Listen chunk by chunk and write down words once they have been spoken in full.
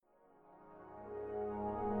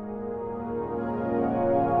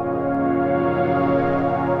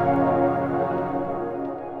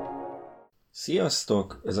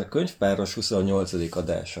Sziasztok! Ez a Könyvpáros 28.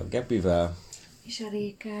 adása Gepivel. És a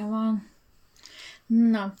Rékával.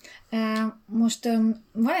 Na, most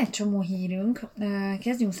van egy csomó hírünk,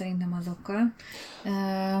 kezdjünk szerintem azokkal.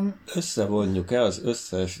 Összevonjuk-e az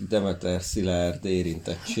összes Demeter Szilárd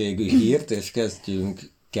érintettségű hírt, és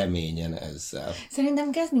kezdjünk keményen ezzel.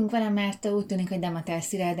 Szerintem kezdjünk vele, mert úgy tűnik, hogy Demeter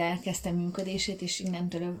Szilárd elkezdte működését, és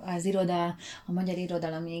innentől a magyar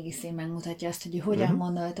irodalom égiszén megmutatja azt, hogy hogyan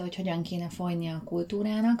gondolta, hogy hogyan kéne folyni a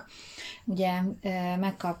kultúrának. Ugye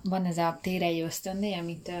van ez a Térei ösztöndíj,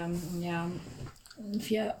 amit ugye a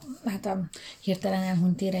hirtelen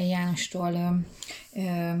elhunyt Térei Jánostól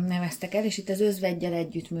neveztek el, és itt az Özveggyel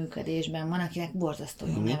együttműködésben van, akinek borzasztó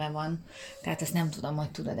jó neve van. Tehát ezt nem tudom,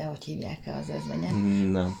 hogy tudod-e, hogy hívják-e az Özvegyet.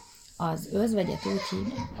 Nem. Az Özvegyet úgy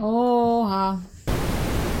hívják. Óha!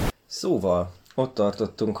 Szóval, ott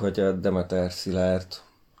tartottunk, hogy a Demeter Szilárd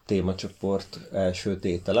témacsoport első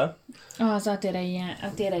tétele. Az a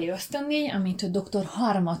Térei ösztöndíj, amit dr.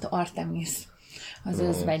 Harmat Artemis az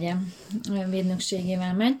Özvegye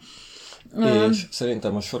védnökségével megy. És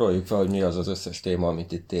szerintem most soroljuk fel, hogy mi az az összes téma,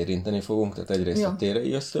 amit itt érinteni fogunk. Tehát egyrészt a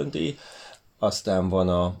Térei ösztöndíj, aztán van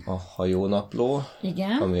a Hajónapló,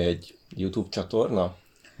 igen, ami egy YouTube csatorna,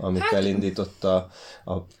 amit elindította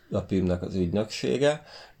a PIM-nek az ügynöksége.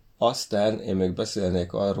 Aztán én még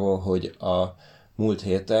beszélnék arról, hogy a múlt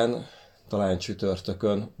héten, talán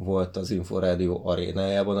csütörtökön volt az Inforádió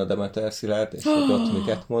arénájában a Demeter Szilárd, és hogy ott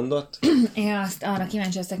miket mondott. Én arra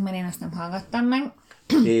kíváncsi leszek, mert én azt nem hallgattam meg.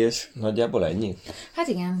 És nagyjából ennyi? Hát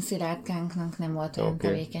igen, Szilárdkánknak nem volt olyan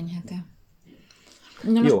tevékeny hete.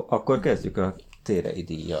 Jó, akkor kezdjük a Térei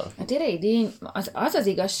díjjal. A Térei díj, az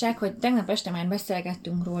igazság, hogy tegnap este már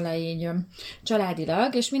beszélgettünk róla így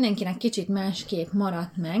családilag, és mindenkinek kicsit másképp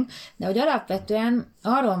maradt meg, de hogy alapvetően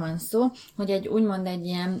arról van szó, hogy úgymond egy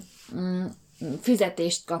ilyen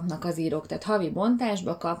fizetést kapnak az írók, tehát havi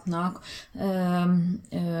bontásba kapnak,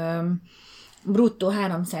 bruttó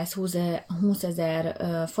 320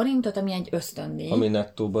 000 forintot, ami egy ösztöndíj. Ami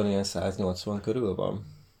nettóban ilyen 180 körül van?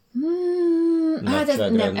 Hát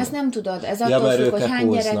ezt nem tudod, ez attól függ, hogy hány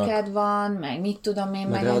gyereked van, meg mit tudom én.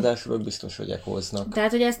 Meg ráadásul biztos, hogy ekóznak.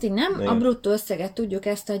 Tehát, hogy ezt így nem, a bruttó összeget tudjuk,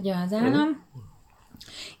 ezt adja az állam,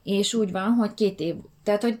 és úgy van, hogy 2 év,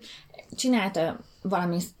 tehát, hogy csinálta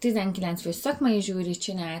valami 19 fős szakmai zsűri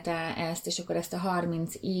csinálta ezt, és akkor ezt a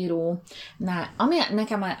 30 írónál, ami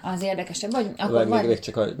nekem az érdekesebb, vagy akkor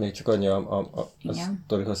még csak annyi a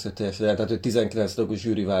sztorihoz, hogy teljesen, tehát hogy 19 tagú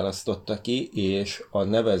zsűri választotta ki, és a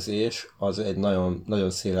nevezés az egy nagyon,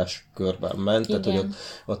 nagyon széles körben ment, igen. Tehát hogy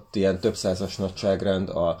ott ilyen több százas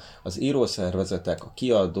nagyságrend az írószervezetek, a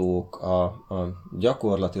kiadók,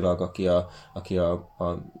 gyakorlatilag aki a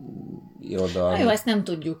irodalmi... Jó, ezt nem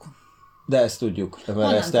tudjuk. De ezt tudjuk,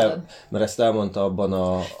 mert ezt elmondta abban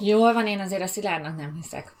a... Jól van, én azért a Szilárdnak nem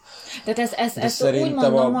hiszek. Tehát ezt szerintem úgy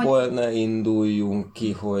mondom, abból ne induljunk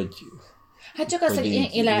ki, hogy... Hát csak az,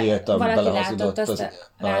 hogy valaki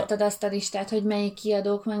láttad azt a listát, hogy melyik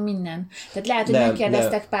kiadók, meg minden. Tehát lehet, hogy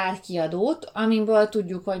megkérdeztek pár kiadót, amiből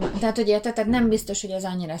tudjuk, hogy... Tehát, hogy érted, tehát nem biztos, hogy ez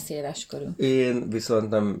annyira széles körű. Én viszont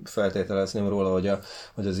nem feltételezném róla,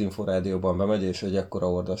 hogy az Inforádióban bemegy, és egy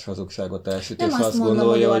ekkora ordas hazugságot elsüt, és azt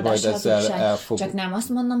gondolja, hogy majd ezzel el fog... Csak nem azt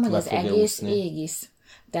mondom, hogy az egész égisz.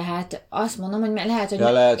 Tehát azt mondom, hogy lehet, hogy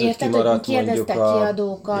érted, hogy kérdeztek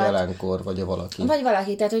kiadókat. Jelenkor, vagy valaki. Vagy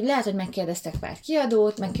valaki, tehát hogy lehet, hogy megkérdeztek pár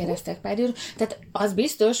kiadót, megkérdeztek pár írót. Tehát az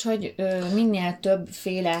biztos, hogy minél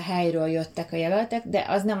többféle helyről jöttek a jelöltek, de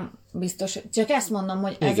az nem biztos, csak ezt mondom,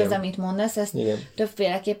 hogy ez az, amit mondasz, ezt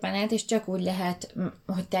többféleképpen lehet, és csak úgy lehet,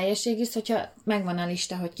 hogy teljességisz, hogyha megvan a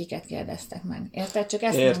lista, hogy kiket kérdeztek meg. Érted? Csak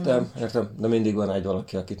ezt Értem, de mindig van egy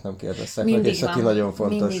valaki, akit nem kérdeztek meg, és aki nagyon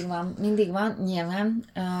fontos. Mindig van, nyilván.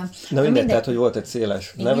 Na mindegy, tehát, hogy volt egy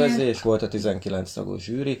széles nevezés, volt a 19 tagú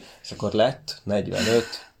zsűri, és akkor lett 45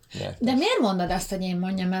 nyertes. De miért mondod azt, hogy én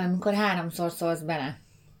mondjam el, amikor 3-szor szólsz bele?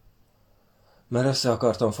 Mert össze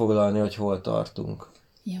akartam foglalni, hogy hol tartunk.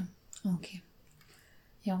 Jó, oké.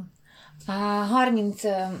 Jó. 30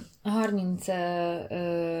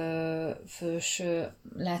 fős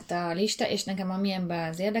lett a lista, és nekem ami ebben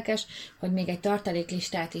az érdekes, hogy még egy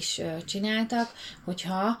tartaléklistát is csináltak,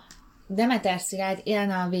 hogyha Demeter Szilárd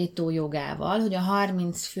élne a vétójogával, hogy a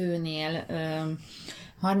 30 főnél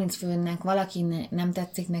 30 főnek valaki nem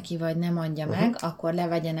tetszik neki, vagy nem adja meg, akkor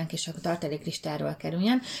levegyenek, és a tartaléklistáról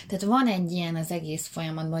kerüljen. Tehát van egy ilyen az egész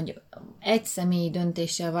folyamatban, hogy egy személyi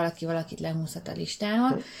döntéssel valakit lehúzhat a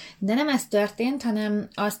listáról, de nem ez történt, hanem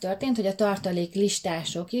az történt, hogy a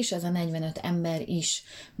tartaléklistások is, az a 45 ember is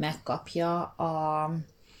megkapja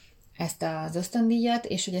ezt az ösztöndíjat,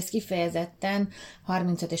 és hogy ez kifejezetten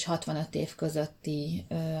 35 és 65 év közötti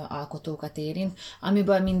alkotókat érint,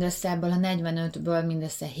 amiből mindössze ebből a 45-ből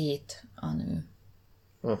mindössze 7 a nő.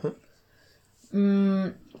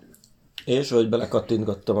 És hogy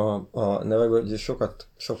belekattintgattam a nevekbe, ugye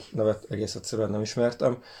sok nevet egész egyszerűen nem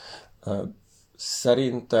ismertem.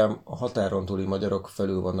 Szerintem a határon túli magyarok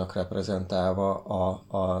felül vannak reprezentálva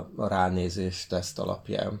a ránézés teszt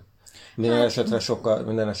alapján. Minden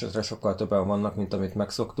esetre sokkal többen vannak, mint amit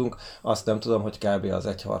megszoktunk. Azt nem tudom, hogy kb. Az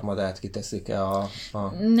 1/3 kiteszik-e a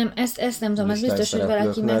nem, ezt nem tudom, az biztos, hogy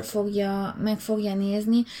valaki meg fogja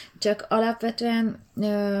nézni, csak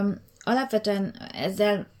alapvetően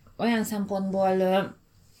ezzel olyan szempontból,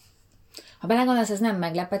 ha belegondolsz, ez nem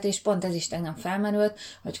meglepetés, pont ez is tegnap felmerült,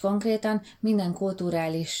 hogy konkrétan minden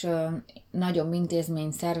kulturális nagyobb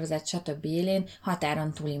intézmény, szervezet, stb. Élén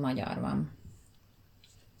határon túli magyar van.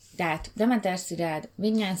 Tehát Demeter Szilárd,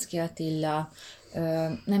 Vinyánszky Attila,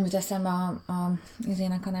 nem jut eszembe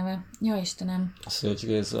izének a neve. Ja, Istenem. A Szőcs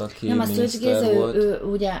Géza, aki nem, a Szőcs Géza, volt. ő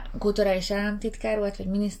ugye kulturális államtitkár volt, vagy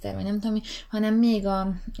miniszter, vagy nem tudom mi, hanem még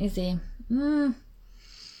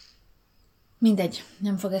mindegy,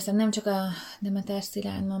 nem fog eszembe, nem csak a Demeter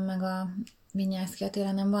Szilárd van, meg a Vinyánszky Attila,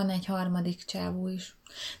 hanem van egy harmadik csávó is.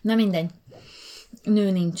 Na mindegy.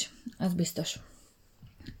 Nő nincs, az biztos.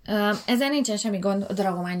 Ezzel nincsen semmi gond,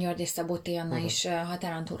 Dragomán György és Szabó Anna is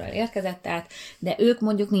határon túlról érkezett át, de ők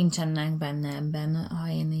mondjuk nincsenek benne ebben, ha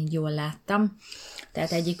én így jól láttam.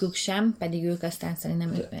 Tehát egyikük sem, pedig ők aztán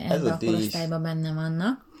szerintem ebben a korosztályban benne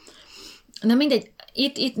vannak. Na mindegy,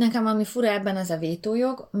 itt nekem ami fura ebben az a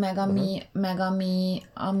vétójog, meg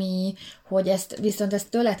ami hogy ezt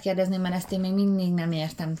tőled kérdezném, mert ezt én még mindig nem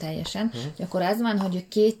értem teljesen, hogy akkor az van, hogy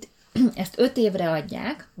ezt 5 évre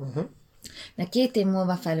adják, de 2 év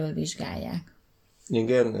múlva felülvizsgálják.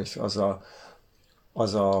 Igen, és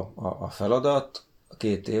az a feladat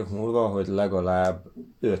 2 év múlva, hogy legalább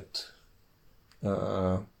 5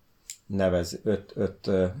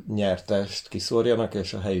 nyertest kiszórjanak,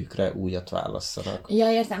 és a helyükre újat válasszanak.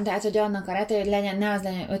 Ja, értem, tehát, hogy annak a rete, hogy ne az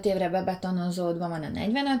legyen 5 évre bebetonozódva van a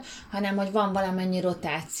 45, hanem, hogy van valamennyi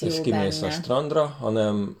rotáció benne. És kimész a strandra,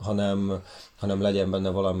 hanem legyen benne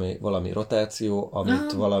valami rotáció,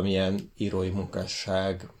 amit valamilyen írói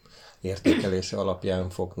munkásság értékelése alapján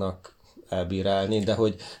fognak elbírálni, de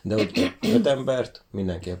hogy 5 embert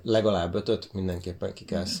legalább 5-öt mindenképpen ki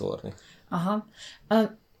kell szórni. Aha.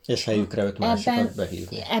 És helyükre 5 másikat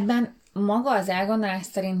behívni. Ebben maga az elgondolás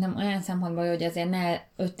szerintem olyan szempontból, hogy azért ne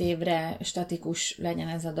 5 évre statikus legyen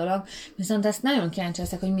ez a dolog, viszont ezt nagyon kíváncsi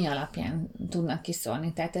leszek, hogy mi alapján tudnak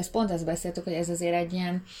kiszólni. Tehát pont ezt beszéltük, hogy ez azért egy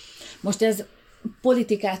ilyen, most ez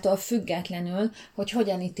politikától függetlenül, hogy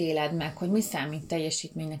hogyan ítéled meg, hogy mi számít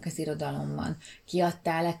teljesítménynek az irodalomban.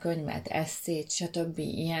 Kiadtál-e könyvet, esszét, stb.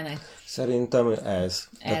 Ilyenek? Szerintem ez.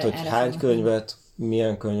 Tehát, hogy hány könyvet,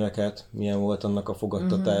 milyen könyveket, milyen volt annak a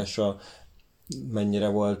fogadtatása, mennyire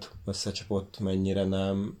volt összecsapott, mennyire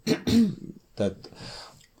nem. Tehát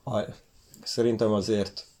szerintem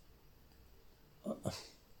azért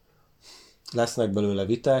lesznek belőle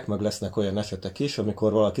viták, meg lesznek olyan esetek is,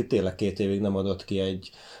 amikor valaki tényleg 2 évig nem adott ki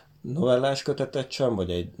egy novellás kötetet sem, vagy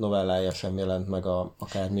egy novellája sem jelent meg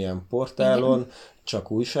akármilyen portálon,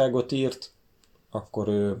 csak újságot írt, akkor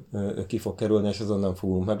ő ki fog kerülni, és azon nem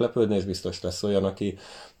fogunk meglepődni, és biztos lesz olyan,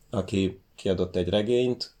 aki kiadott egy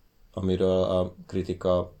regényt, amiről a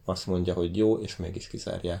kritika azt mondja, hogy jó, és mégis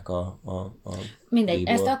kizárják a mindegy,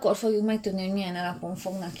 díjból. Ezt akkor fogjuk megtudni, hogy milyen alapon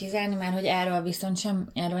fognak kizárni, mert hogy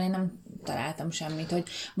erről én nem találtam semmit, hogy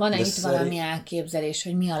van-e itt valami elképzelés,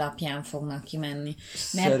 hogy mi alapján fognak kimenni.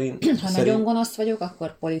 Mert nagyon gonosz vagyok,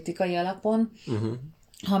 akkor politikai alapon,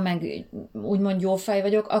 ha meg úgymond jó fej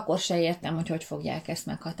vagyok, akkor se értem, hogy fogják ezt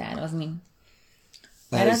meghatározni.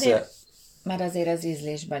 Mert azért az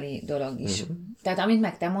ízlésbeli dolog is. Tehát amit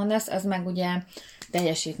meg te mondasz, az meg ugye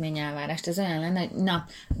teljesítményelvárást. Ez olyan lenne, hogy na,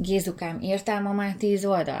 Gézukám, írtál ma már 10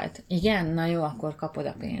 oldalt? Igen? Na jó, akkor kapod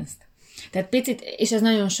a pénzt. Tehát picit, és ez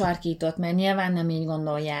nagyon sarkított, mert nyilván nem így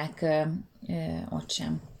gondolják ott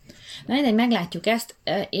sem. Na mindegy, meglátjuk ezt.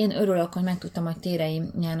 Én örülök, hogy megtudtam, hogy Térei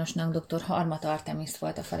Jánosnak dr. Harmat Artemis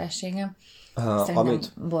volt a felesége. Szerintem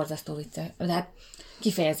borzasztó vicces. De hát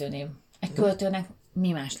kifejező név. Egy költőnek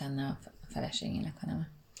mi más lenne a feleségének a neve?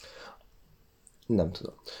 Nem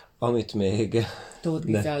tudom. Amit még... Tóth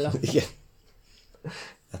Gizella. Igen.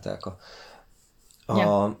 Etelka.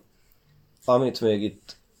 Amit még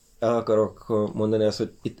itt el akarok mondani, az,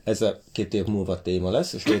 hogy itt ez a 2 év múlva téma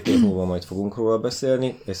lesz, és 2 év múlva majd fogunk róla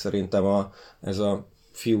beszélni, és szerintem ez a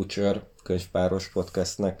Future könyvpáros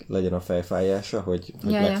podcastnek legyen a fejfájása, hogy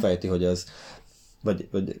megfejti, hogy az vagy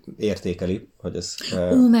értékeli, hogy ez...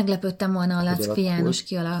 Meglepődtem volna, a Lackfi János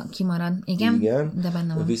kimarad. Igen, de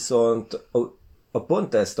benne van. Viszont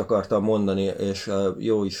pont ezt akartam mondani, és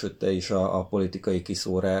jó is, hogy te is a politikai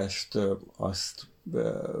kiszórást azt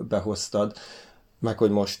behoztad, meg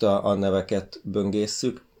hogy most a neveket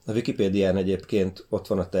böngészszük. A Wikipédián egyébként ott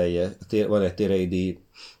van van egy Térei díj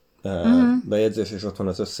bejegyzés, és ott van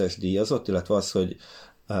az összes díjazott, illetve az, hogy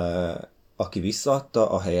aki visszaadta,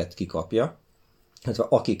 a helyet kikapja. illetve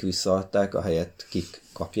akik visszaadták, a helyet kik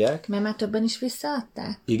kapják. Mert már többen is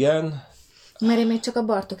visszaadták? Igen. Mert én még csak a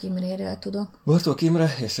Bartók Imréről tudok. Bartók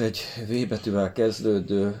Imre és egy V betűvel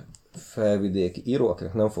kezdődő felvidéki író,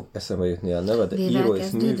 akinek nem fog eszembe jutni a neve, de író és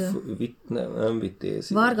nem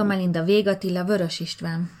vitézi. Varga Melinda, Vég Attila, Vörös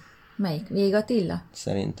István. Melyik? Vég Attila?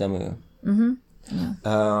 Szerintem ő.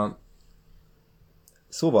 Ja.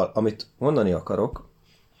 Szóval, amit mondani akarok,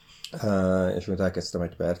 és amit elkezdtem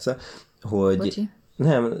egy perce, hogy Bocsi.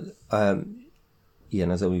 nem,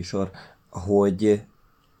 ilyen ez a műsor, hogy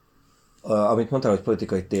amit mondtál, hogy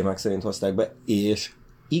politikai témák szerint hozták be, és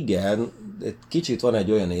igen, kicsit van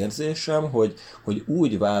egy olyan érzésem, hogy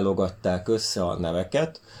úgy válogatták össze a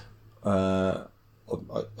neveket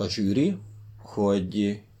a zsűri,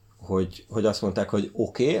 hogy azt mondták, hogy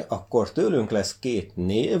oké, akkor tőlünk lesz 2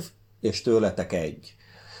 név, és tőletek 1.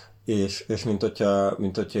 És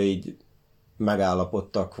mint hogyha így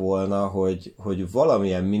megállapodtak volna, hogy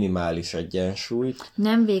valamilyen minimális egyensúlyt.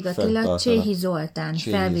 Nem Vég Attila, Cséhi Zoltán,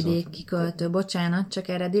 felvidéki költő. Bocsánat, csak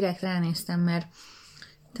erre direkt ránéztem, mert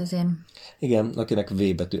azért... Igen, akinek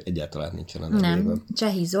V betű egyáltalán nincsen a nevében. Nem,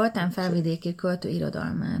 Cséhi Zoltán, felvidéki költő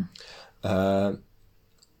irodalmán.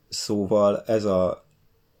 Szóval ez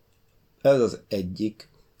az egyik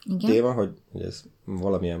téma, hogy ez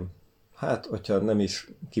valamilyen, hát, hogyha nem is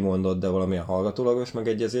kimondott, de valamilyen hallgatólagos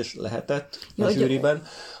megegyezés lehetett a zsűriben.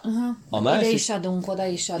 A másik, ide is adunk, oda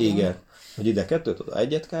is adunk. Igen, hogy ide 2, oda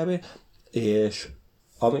 1 kb. És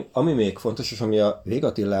ami még fontos, és ami a Vég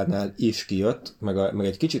Attilánál is kijött, meg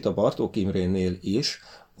egy kicsit a Bartók Imrénél is,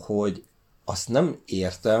 hogy azt nem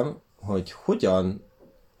értem, hogy hogyan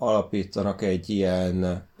alapítanak egy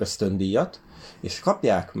ilyen ösztöndíjat, és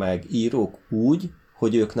kapják meg írók úgy,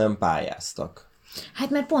 hogy ők nem pályáztak. Hát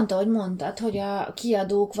mert pont ahogy mondtad, hogy a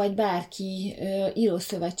kiadók, vagy bárki,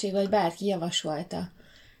 írószövetség, vagy bárki javasolta.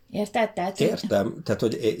 Érted? Tehát, értem, tehát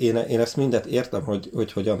hogy én ezt mindet értem,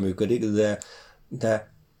 hogy hogyan működik,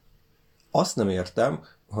 de azt nem értem,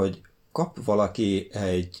 hogy kap valaki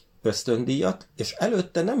egy ösztöndíjat, és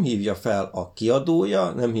előtte nem hívja fel a kiadója,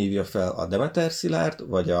 nem hívja fel a Demeter Szilárd,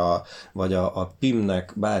 vagy a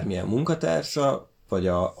PIM-nek bármilyen munkatársa, vagy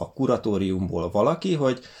a kuratóriumból valaki,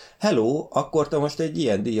 hogy hello, akkor te most egy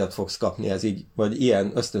ilyen díjat fogsz kapni, ez így, vagy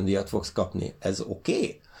ilyen ösztöndíjat fogsz kapni, ez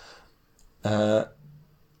oké?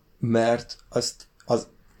 Mert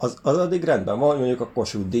az addig rendben van, mondjuk a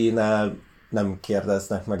Kossuth díjnál nem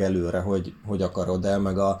kérdeznek meg előre, hogy akarod-e,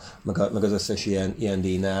 meg az összes ilyen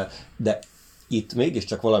díjnál, de itt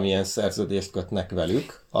mégiscsak valamilyen szerződést kötnek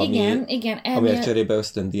velük, amiért cserébe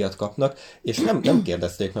ösztöndíjat kapnak, és nem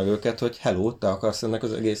kérdezték meg őket, hogy hello, te akarsz ennek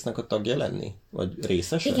az egésznek a tagja lenni? Vagy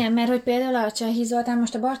részese? Igen, mert hogy például a Cséhi Zoltán,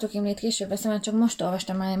 most a Bartók Imrét később veszem, csak most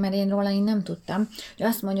olvastam, mert én róla nem tudtam, hogy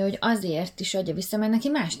azt mondja, hogy azért is adja vissza, mert neki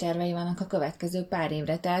más tervei vannak a következő pár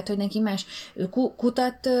évre, tehát hogy neki más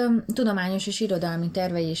kutat, tudományos és irodalmi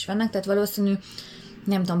tervei is vannak, tehát valószínű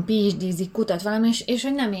nem tudom, PhD-zik, kutat valami, és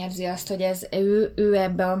hogy nem érzi azt, hogy ez ő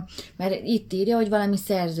ebbe mert itt írja, hogy valami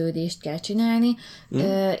szerződést kell csinálni,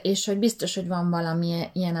 és hogy biztos, hogy van valami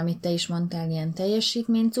ilyen, amit te is mondtál, ilyen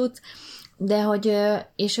teljesítménycucc, de hogy,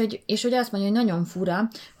 és hogy azt mondja, hogy nagyon fura,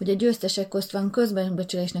 hogy a győztesek közt van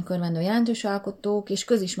közbecsülésnek örvendő jelentős alkotók és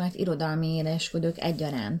közismert irodalmi éleskedők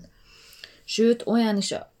egyaránt. Sőt,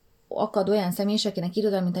 akad olyan személyis, akinek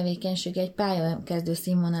irodalmi tevékenysége egy pályakezdő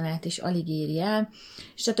színvonalát is alig éri el,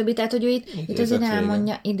 és a többi, tehát, hogy ő itt azért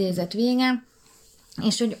elmondja, idézet vége,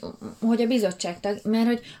 és hogy a bizottság tag, mert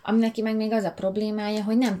hogy neki meg még az a problémája,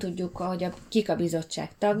 hogy nem tudjuk, hogy kik a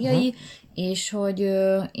bizottság tagjai, és hogy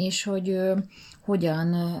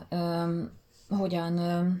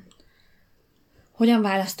hogyan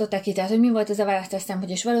választották ki, tehát hogy mi volt ez a választás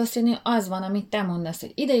szempont, és valószínű az van, amit te mondasz,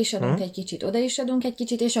 hogy ide is adunk egy kicsit, oda is adunk egy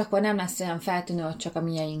kicsit, és akkor nem lesz olyan feltűnő, hogy csak a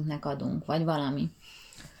mieinknek adunk, vagy valami.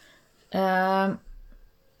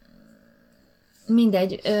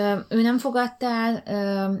 Mindegy, ő nem fogadta el,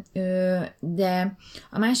 de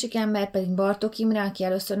a másik ember pedig Bartók Imre, aki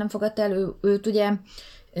először nem fogadta el, őt ugye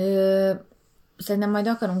szerintem majd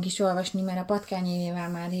akarunk is olvasni, mert a Patkányi Évével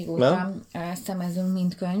már régóta szemezünk,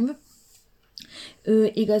 mint könyv.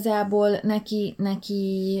 ő igazából neki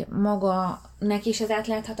is az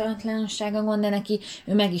átláthatatlansága gond, de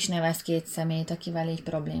ő meg is nevez 2 szemét, akivel így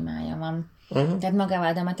problémája van. Uh-huh. Tehát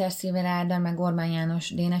magával Demeter Szilvia, meg Orbán János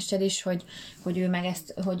Dénessel is, hogy ő meg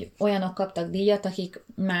hogy olyanok kaptak díjat, akik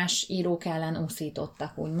más írók ellen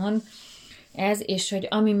úszítottak, úgymond. Ez, és hogy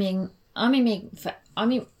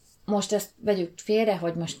ami most ezt vegyük félre,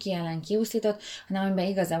 hogy most ki ellen kiúszított, hanem amiben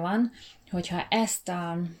igaza van, hogyha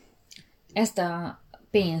ezt a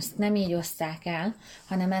pénzt nem így oszták el,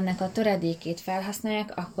 hanem ennek a töredékét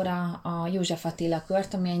felhasználják, akkor a József Attila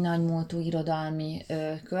kört, ami egy nagy múltú irodalmi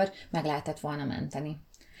kör, meg lehetett volna menteni.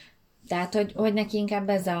 Tehát, hogy neki inkább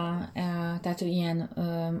tehát, hogy ilyen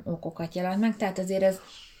okokat jelent meg, tehát azért ez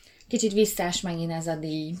kicsit visszás megint ez a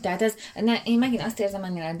díj. Tehát én megint azt érzem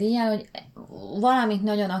ennél a díjjal, hogy valamit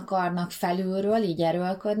nagyon akarnak felülről, így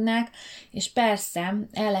erőlködnek, és persze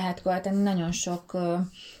el lehet költeni nagyon sok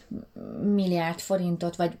milliárd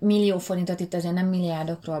forintot, vagy millió forintot, itt azért nem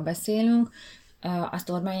milliárdokról beszélünk, azt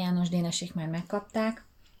Orbán János Dénesék már megkapták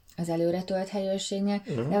az előre tölt helyőrségnél,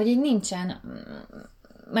 de hogy így nincsen,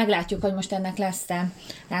 meglátjuk, hogy most ennek lesz-e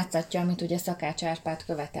látszatja, amit ugye Szakács Árpád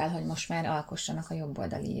követel, hogy most már alkossanak a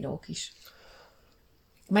jobboldali írók is.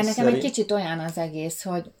 Mert nekem egy kicsit olyan az egész,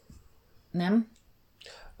 hogy nem?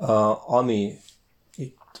 Ami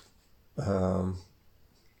itt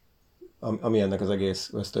ami ennek az egész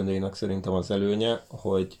ösztöndíjnak szerintem az előnye,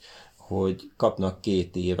 hogy kapnak 2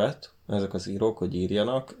 évet ezek az írók, hogy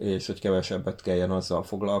írjanak, és hogy kevesebbet kelljen azzal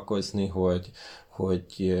foglalkozni, hogy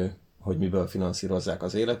miből finanszírozzák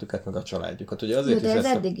az életüket, meg a családjukat. Ugye azért de ez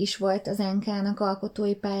eddig is volt az NK-nak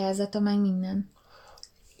alkotói pályázata, meg minden.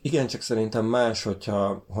 Igen, csak szerintem más,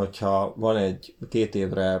 hogyha van egy 2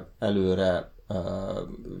 évre előre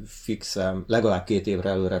fixem, legalább 2 évre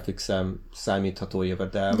előre fixem számítható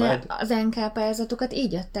jövedelmed. De az NK pályázatokat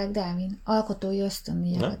így adták, Dávid. Alkotói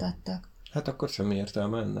ösztöndíjakat adtak. Hát akkor semmi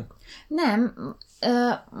értelme ennek. Nem,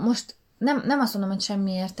 most nem azt mondom, hogy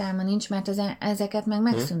semmi értelme nincs, mert ezeket meg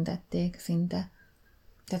megszüntették szinte.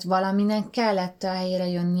 Tehát valaminek kellett a helyére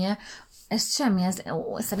jönnie. Ez semmi,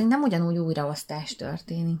 szerintem ugyanúgy újraosztás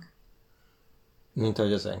történik. Mint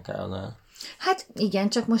ahogy az NK-nál. Hát igen,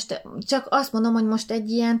 csak azt mondom, hogy most egy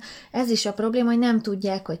ilyen, ez is a probléma, hogy nem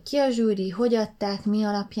tudják, hogy ki a zsűri, hogy adták, mi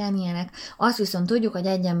alapján ilyenek. Azt viszont tudjuk, hogy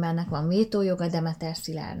egy embernek van vétójoga, Demeter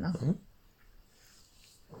Szilárdnak.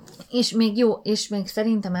 És még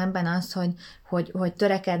szerintem ebben az, hogy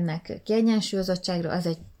törekednek kiegyensúlyozottságra,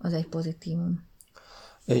 az egy pozitívum.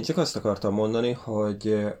 Én csak azt akartam mondani,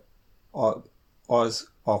 hogy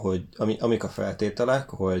amik a feltételek,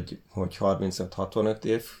 hogy 35-65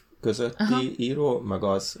 év közötti író, meg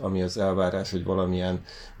az, ami az elvárás, hogy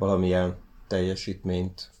valamilyen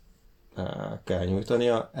teljesítményt kell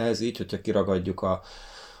nyújtania. Ez így, hogyha kiragadjuk a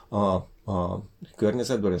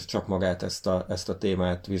környezetből, és csak magát ezt a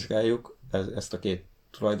témát vizsgáljuk, ezt a 2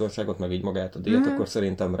 tulajdonságot, meg így magát a díjat, akkor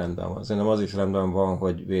szerintem rendben van. Szerintem az is rendben van,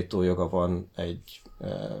 hogy vétójoga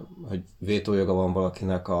van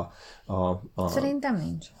valakinek Szerintem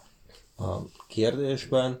nincs. A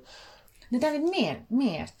kérdésben. De Dávid,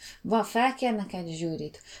 miért? Felkérnek egy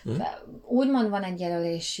zsűrit. Úgymond van egy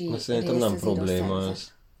jelölési szerintem nem probléma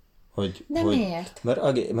ez. Miért?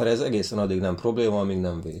 Mert ez egészen addig nem probléma, amíg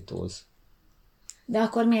nem vétóz. De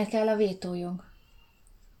akkor miért kell a vétójog?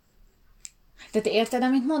 Tehát érted,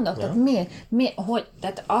 amit mondok? Ja. Tehát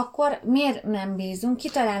tehát akkor miért nem bízunk,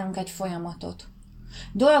 kitalálunk egy folyamatot?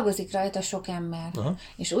 Dolgozik rajta sok ember.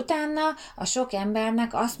 És utána a sok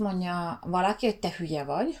embernek azt mondja valaki, hogy te hülye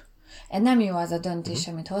vagy, nem jó az a döntés,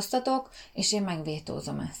 amit hoztatok, és én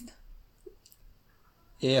megvétózom ezt.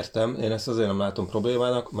 Értem, én ezt azért nem látom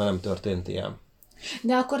problémának, mert nem történt ilyen.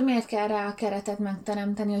 De akkor miért kell rá a keretet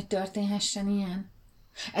megteremteni, hogy történhessen ilyen?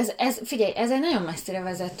 Figyelj, ez egy nagyon messzire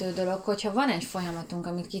vezető dolog, hogyha van egy folyamatunk,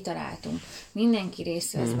 amit kitaláltunk, mindenki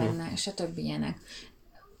részt vesz benne, és a többi ilyenek.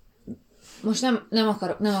 Most nem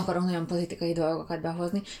akarok nagyon politikai dolgokat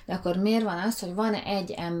behozni, de akkor miért van az, hogy van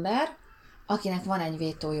egy ember, akinek van egy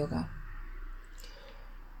vétójoga?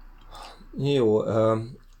 Jó,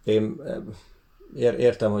 én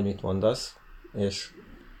értem, hogy mit mondasz, és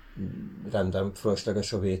rendben,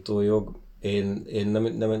 fölösleges a vétójog. Én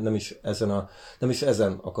nem is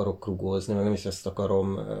ezen akarok rugózni, meg nem is ezt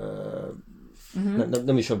akarom,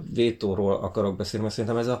 nem is a vétóról akarok beszélni, mert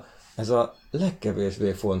szerintem ez a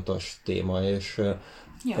legkevésbé fontos téma, és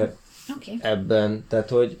ebben, tehát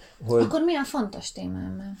hogy... Akkor mi a fontos téma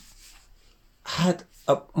ebben? Hát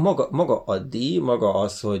maga a díj, maga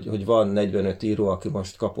az, hogy van 45 író, aki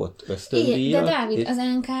most kapott ösztöndíjat. De Dávid, az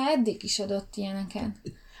NK eddig is adott ilyeneket.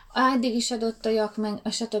 Eddig is adott a Jak, meg a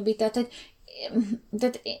stb. Tehát, hogy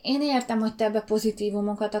tehát én értem, hogy te ebbe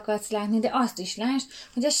pozitívumokat akarsz látni, de azt is lásd,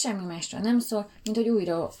 hogy ez semmi másról nem szól, mint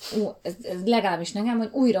hogy ez legalábbis nekem, hogy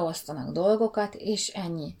újraosztanak dolgokat, és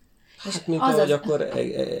ennyi. Hát, mint ahogy akkor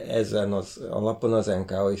ezen az alapon az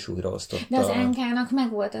NK is újraosztotta. De az NK-nak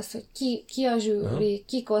megvolt az, hogy ki a zsűri,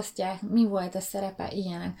 kik osztják, mi volt a szerepe,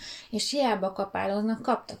 ilyenek. És hiába kapálóznak,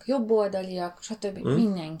 kaptak jobboldaliak, stb.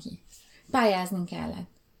 Mindenki. Pályázni kellett.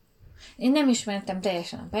 Én nem ismertem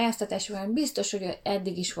teljesen a pályáztatásokat, biztos, hogy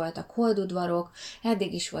eddig is voltak holdudvarok,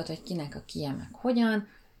 eddig is volt, hogy kinek a kie meg hogyan.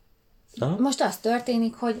 Aha. Most az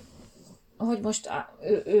történik, hogy most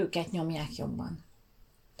őket nyomják jobban.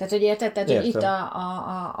 Tehát, hogy érted? Tehát, hogy itt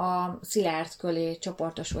a Szilárd köré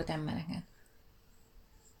csoportosult embereket.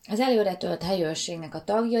 Az előretölt helyőrségnek a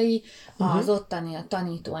tagjai, az ottani a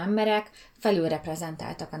tanító emberek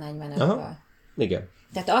felülreprezentáltak a 45-ből. Igen.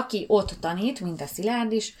 Tehát aki ott tanít, mint a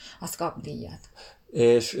Szilárd is, az kap díjat.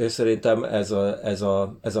 És szerintem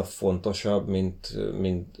ez a fontosabb,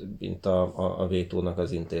 mint a vétónak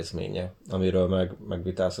az intézménye, amiről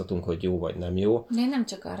megvitázhatunk, hogy jó vagy nem jó. De én nem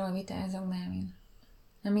csak arról vitázok,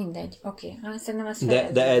 Na mindegy, oké. Szerintem azt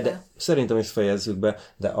de szerintem is fejezzük be,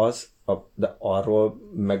 de arról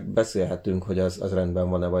meg beszélhetünk, hogy az rendben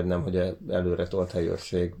van-e vagy nem, hogy előre tolt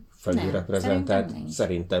helyőrség felülreprezentált.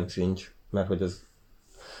 Szerintem sincs, mert hogy az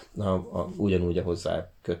ugyanúgy a hozzá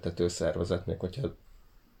köttető szervezet,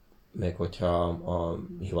 még hogyha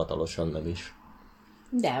hivatalosan nem is.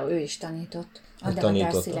 De ő is tanított.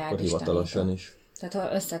 Tanított, akkor hivatalosan is. Tehát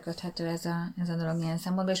ha összeköthető ez a dolog ilyen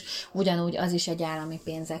szempontból, és ugyanúgy az is egy állami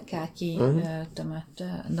pénzekkel kitömött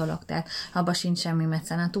dolog, tehát abban sincs semmi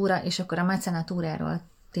mecenatúra, és akkor a mecenatúráról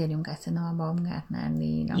térjünk át szerintem a Baumgartner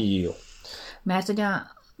díjra. Jó. Mert hogy a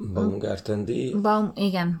Baumgartner díj,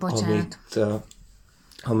 igen, bocsánat.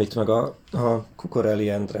 Amit meg a Cucorelli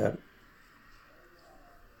Endre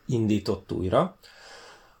indított újra,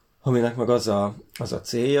 aminek meg az a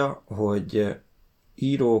célja, hogy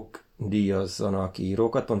írók díjazzanak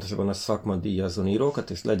írókat, pontosabban a szakma díjazzon írókat,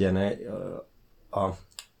 és legyen a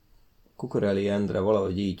Cucorelli Endre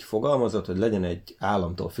valahogy így fogalmazott, hogy legyen egy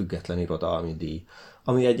államtól független irodalmi díj,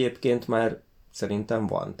 ami egyébként már szerintem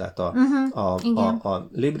van. Tehát a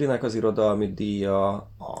Librinek az irodalmi díja,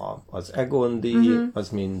 az Egon díj, az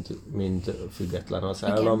mind független az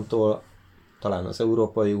államtól. Talán az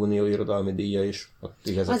Európai Unió irodalmi díja is, ott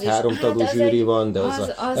igaz, egy háromtagú zsűri van, de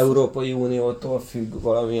az Európai Uniótól függ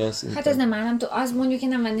valamilyen szinten. Hát ez nem államtól, az mondjuk én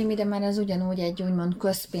nem venném ide, mert ez ugyanúgy egy úgymond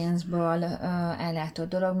közpénzből ellátott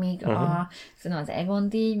dolog, míg az Egon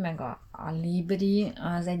díj, meg a Libri,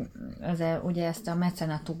 az ugye ezt a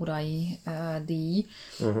mecenatúrai díj,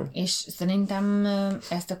 és szerintem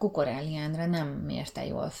ezt a Cucorelli Endre nem mérte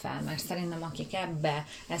jól fel, mert szerintem akik ebbe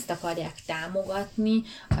ezt akarják támogatni,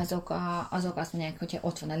 azok azt mondják, hogy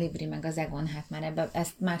ott van a Libri meg az Egon, hát már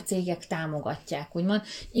ezt már cégek támogatják, úgymond.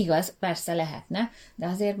 Igaz, persze lehetne, de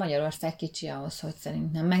azért Magyarország kicsi ahhoz, hogy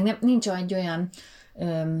szerintem. Meg nincs egy olyan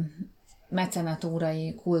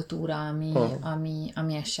mecenatúrai kultúra,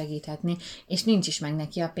 ami ezt segíthetni, és nincs is meg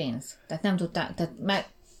neki a pénz. Tehát nem tudta, tehát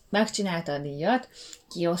megcsinálta a díjat,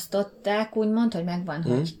 kiosztották, úgymond, hogy megvan,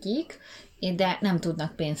 hogy kik, de nem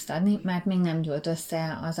tudnak pénzt adni, mert még nem gyűlt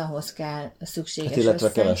össze az ahhoz kell szükséges hát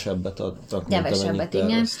illetve kevesebbet adtak, kevesebbet,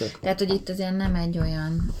 igen. Tehát, hogy itt azért nem egy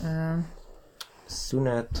olyan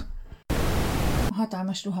szünet.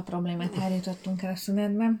 Hatalmas ruha problémát hárítottunk el a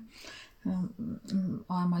szünetben.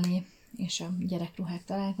 Almalé és a gyerekruhák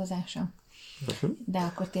találkozása. De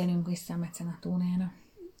akkor térjünk vissza a mecenatúrára.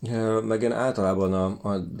 Meg én általában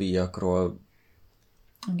a díjakról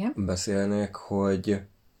beszélnék, hogy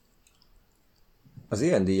az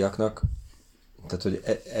ilyen díjaknak, tehát hogy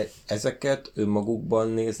ezeket önmagukban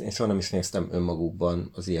nézni, én soha nem is néztem önmagukban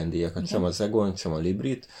az ilyen díjakat, sem az Egon, sem a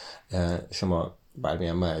Librit, sem a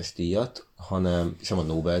bármilyen más díjat, sem a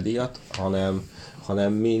Nobel-díjat,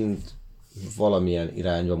 hanem mind valamilyen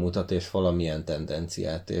irányba mutat, és valamilyen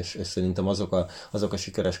tendenciát, és szerintem azok a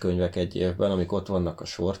sikeres könyvek egy évben, amik ott vannak a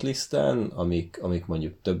shortlisten, amik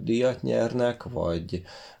mondjuk több díjat nyernek, vagy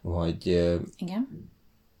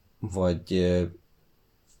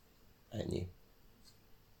ennyi.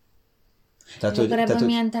 Tehát, hogy,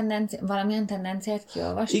 valamilyen tendenciát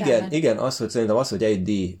kiolvastál? Igen, szerintem az, hogy egy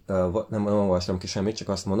díj, nem olvastam ki semmit, csak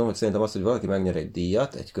azt mondom, hogy szerintem az, hogy valaki megnyer egy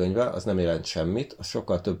díjat egy könyvvel, az nem jelent semmit, az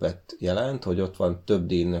sokkal többet jelent, hogy ott van több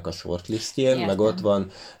díjnak a shortlistjén, meg ott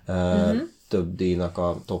van több díjnak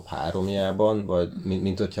a top 3-jában, vagy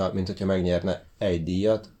mint hogyha megnyerne egy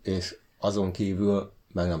díjat, és azon kívül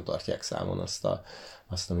meg nem tartják számon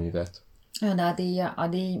azt a művet. De a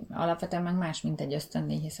díj alapvetően meg más, mint egy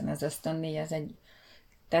ösztöndíj, hiszen az ösztöndíj az egy...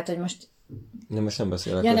 Tehát, hogy most Nem, most nem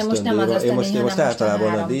beszélek ja, ösztöndíjról. Én most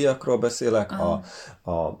általában a díjakról beszélek, a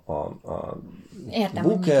értem,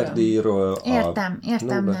 Booker díjról.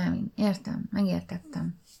 Értem,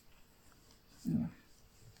 megértettem.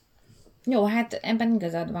 Jó, hát ebben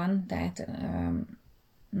igazad van, tehát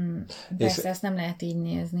persze ezt nem lehet így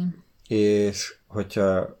nézni. És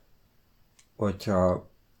hogyha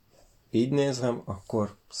így nézem,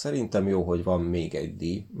 akkor szerintem jó, hogy van még egy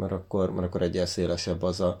díj, mert akkor egyel szélesebb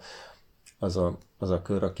az a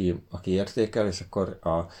kör, aki értékel, és akkor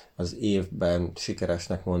az évben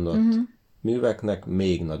sikeresnek mondott műveknek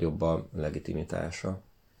még nagyobb a legitimitása.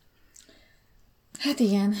 Hát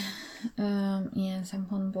igen, ilyen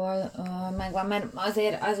szempontból megvan, mert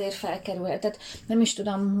azért felkerül. Tehát nem is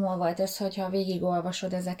tudom, hol volt ez, hogyha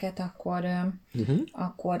végigolvasod ezeket, akkor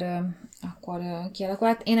kialakul.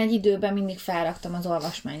 Hát én egy időben mindig felraktam az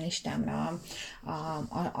olvasmánylistámra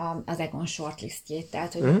az Egon shortlistjét,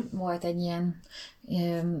 tehát hogy volt egy ilyen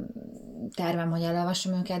tervem, hogy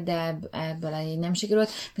elolvasom őket, de ebből így nem sikerült.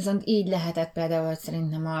 Viszont így lehetett például, hogy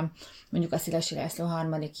szerintem mondjuk a Szilasi László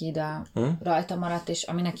harmadik hída rajta maradt, és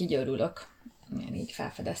aminek így örülök. Én így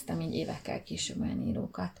felfedeztem így évekkel később olyan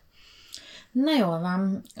írókat. Na jól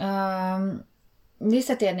van.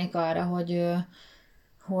 Visszatérnék arra,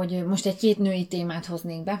 hogy most egy-két női témát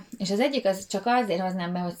hoznék be, és az egyik az csak azért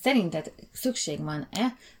hoznám be, hogy szerinted szükség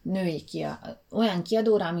van-e olyan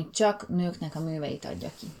kiadóra, amit csak nőknek a műveit adja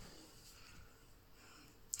ki.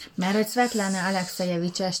 Mert hogy Svetlana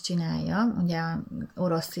Alexejevics ezt csinálja, ugye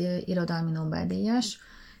orosz irodalmi Nobel-díjas,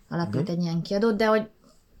 alapít egy ilyen kiadót, de hogy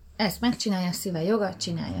ezt megcsinálja, szíve joga,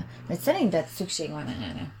 csinálja. De szerinted szükség van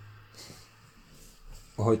erre?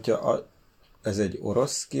 Hogyha ez egy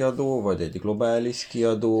orosz kiadó, vagy egy globális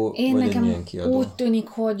kiadó, vagy egy milyen kiadó? Úgy tűnik,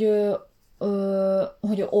 hogy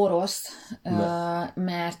orosz,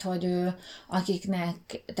 mert hogy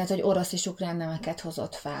akiknek, tehát hogy orosz és ukrán nemeket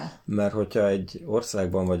hozott fel. Mert hogyha egy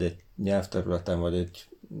országban, vagy egy nyelvterületen, vagy egy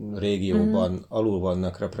régióban alul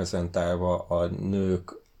vannak reprezentálva a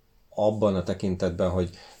nők abban a tekintetben, hogy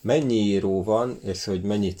mennyi író van, és hogy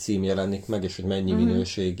mennyi cím jelenik meg, és hogy mennyi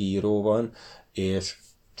minőségi író van, és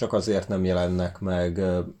csak azért nem jelennek meg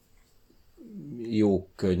jó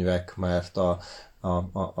könyvek, mert a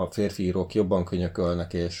férfi írók jobban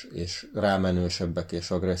könyökölnek, és rámenősebbek,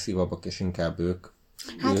 és agresszívabbak, és inkább ők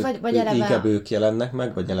inkább ők jelennek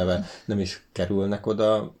meg, vagy eleve nem is kerülnek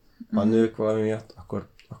oda a nők valami miatt,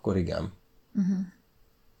 akkor igen.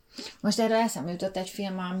 Most erről eszembe jutott egy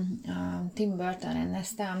film, a Tim Burton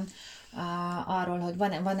rendezte, arról, hogy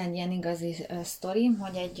van egy ilyen igazi sztori,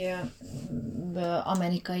 hogy egy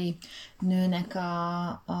amerikai nőnek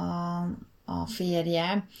a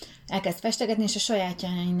férje elkezd festegetni, és a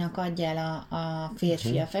sajátjainak adja el a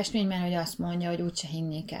férfi a festményt, mert hogy azt mondja, hogy úgyse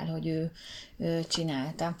hinnék el, hogy ő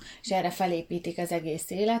csinálta. És erre felépítik az egész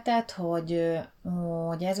életet, hogy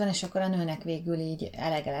ez van, és akkor a nőnek végül így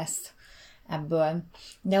elege lesz ebből.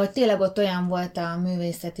 De hogy tényleg ott olyan volt a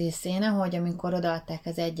művészeti széne, hogy amikor odaadták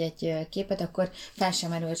az egy-egy képet, akkor fel sem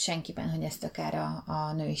merült senkiben, hogy ezt akár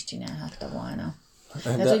a nő is csinálhatta volna.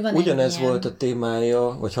 De ugyanez volt a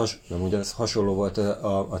témája, vagy hasonló volt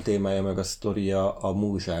a témája, meg a sztoria a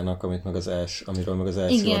Múzsának, amiről meg az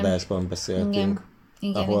első adásban beszéltünk,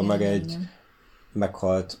 ahol meg egy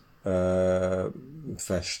meghalt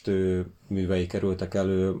festő művei kerültek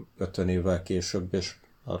elő 50 évvel később, és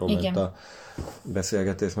arról ment a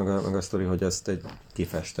beszélgetés, meg a sztori, hogy ezt egy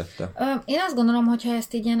kifestette. Én azt gondolom, hogy ha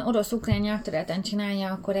ezt így ilyen orosz-ukrán nyelvterületen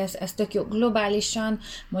csinálja, akkor ez tök jó. Globálisan,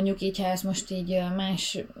 mondjuk így, ha ez most így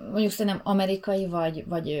más, mondjuk szerintem amerikai,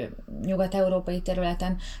 vagy nyugat-európai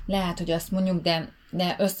területen lehet, hogy azt mondjuk,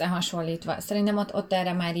 de összehasonlítva. Szerintem ott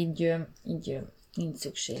erre már így nincs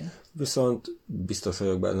szükség. Viszont biztos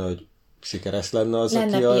vagyok benne, hogy sikeres lenne az a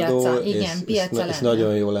kiadó, piaca, és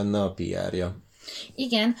nagyon jó lenne a PR-ja.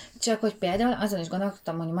 Igen, csak hogy például azon is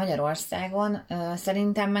gondolkodtam, hogy Magyarországon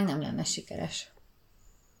szerintem meg nem lenne sikeres.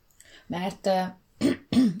 Mert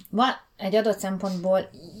van egy adott szempontból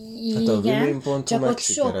igen, csak ott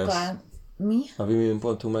sokkal... Mi? A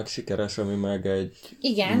Vimeo.hu meg sikeres, ami meg egy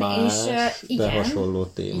de hasonló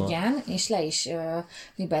téma. Igen, és le is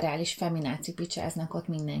liberális femináci picsáznak ott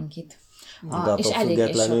mindenkit. De attól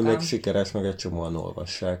függetlenül még sikeres, meg egy csomóan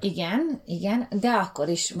olvassák. Igen, de akkor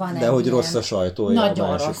is van de hogy rossz a sajtója a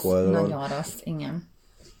másik oldalon. Nagyon rossz, igen.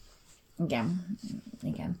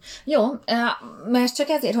 Jó, mert csak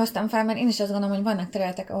ezért hoztam fel, mert én is azt gondolom, hogy vannak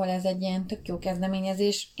területek, ahol ez egy ilyen tök jó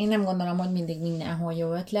kezdeményezés. Én nem gondolom, hogy mindig mindenhol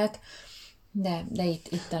jó ötlet. De itt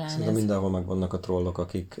talán szerintem mindenhol megvannak a trollok,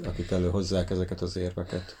 akik előhozzák ezeket az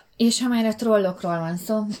érveket. És ha már a trollokról van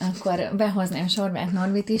szó, akkor behoznám Sorbát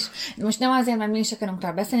Norbit is. Most nem azért, mert mi is akarunk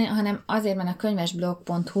rá beszélni, hanem azért, mert a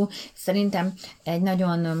könyvesblog.hu szerintem egy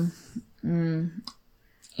nagyon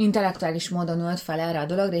intellektuális módon ölt fel erre a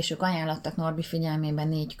dologra, és ők ajánlottak Norbi figyelmében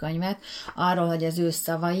 4 könyvet, arról, hogy az ő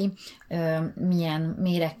szavai milyen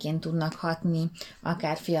méregként tudnak hatni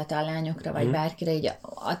akár fiatal lányokra, vagy bárkire, így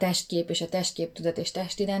a testkép és a testképtudat és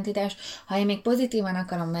testidentitás. Ha én még pozitívan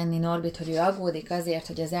akarom venni Norbit, hogy ő aggódik azért,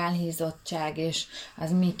 hogy az elhízottság és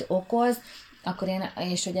az mit okoz,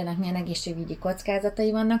 és hogy ennek milyen egészségügyi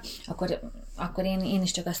kockázatai vannak, akkor én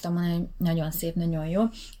is csak azt mondom, hogy nagyon szép, nagyon jó.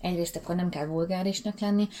 Egyrészt akkor nem kell vulgárisnak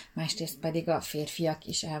lenni, másrészt pedig a férfiak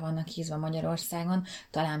is el vannak hízva Magyarországon,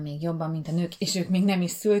 talán még jobban, mint a nők, és ők még nem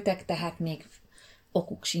is szültek, tehát még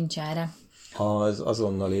okuk sincs erre. Az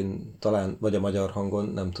Azonnalin talán, vagy a Magyar Hangon,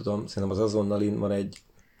 nem tudom, szerintem az Azonnalin van egy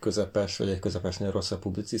közepes, vagy egy közepesnél rosszabb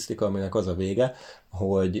publicisztika, aminek az a vége,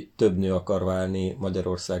 hogy több nő akar válni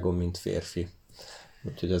Magyarországon, mint férfi.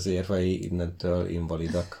 Úgyhogy az érvei innentől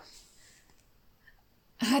invalidak.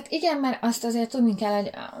 Hát igen, mert azt azért tudni kell,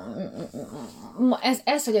 hogy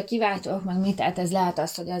ez hogy a kiváltók meg mit, tehát ez lehet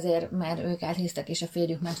az, hogy azért, mert ők elhisztek, és a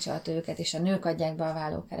férjük megcsalta őket, és a nők adják be a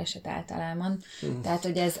vállókereset általában. Tehát,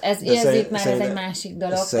 hogy ez érzik, mert ez egy másik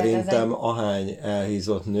dolog. Szerintem ahány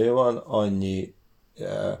elhízott nő van, annyi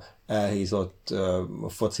elhízott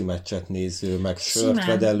foci meccset néző, meg sört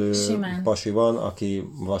vedelő pasi van, aki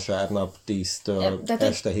vasárnap 10-től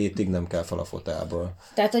este 7-ig nem kell fel a fotelból.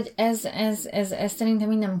 Tehát, hogy ez szerintem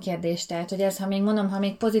nem kérdés. Tehát, hogy ez, ha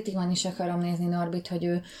még pozitívan is akarom nézni Norbit, hogy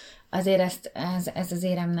ő azért ez az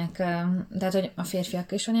éremnek, tehát, hogy a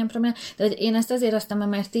férfiak is van ilyen probléma, de hogy én ezt azért aztán,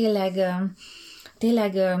 mert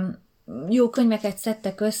tényleg jó könyveket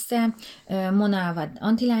szedtek össze, Mona Awad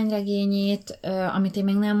antilányregényét, amit én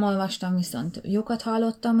még nem olvastam, viszont jókat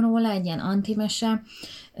hallottam róla, egy ilyen antimese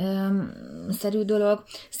szerű dolog.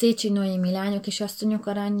 Széchenyi Noémi Lányok és asszonyok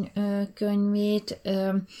arany könyvét,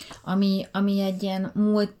 ami egy ilyen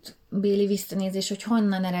múltbéli visszanézés, hogy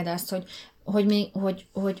honnan ered az,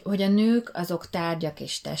 hogy a nők azok tárgyak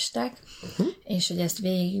és testek, és hogy ezt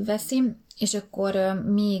végigveszi. És akkor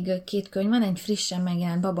még 2 könyv van, egy frissen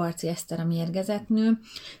megjelent Babarczy Eszter, a mérgezett nő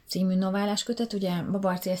című novellás kötet. Ugye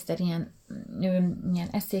Babarczy Eszter ilyen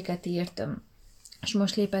eszéket írt, és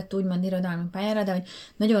most lépett úgymond irodalmi pályára, de hogy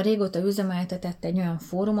nagyon régóta üzemeltetett egy olyan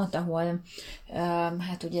fórumot, ahol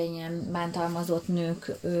hát ugye ilyen bántalmazott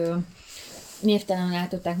nők névtelenül el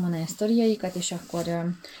tudták mondani a sztoriaikat, és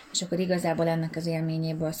akkor igazából ennek az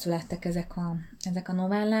élményéből születtek ezek a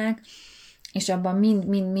novellák, és abban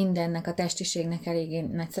mindennek a testiségnek eléggé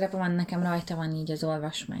nagy szerepe van, nekem rajta van így az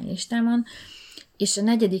olvasmány listámon. És a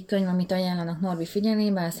 4. könyv, amit ajánlanak Norbi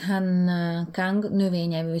figyelmébe, az Han Kang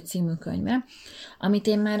Növényevő című könyve, amit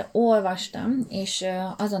én már olvastam, és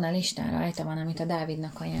azon a listán rajta van, amit a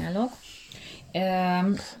Dávidnak ajánlok.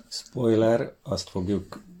 Spoiler, azt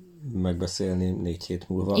fogjuk megbeszélni 4 hét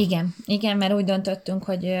múlva. Igen, mert úgy döntöttünk,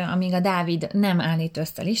 hogy amíg a Dávid nem állít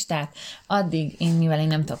össze a listát, addig mivel én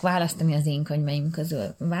nem tudok választani, az én könyveim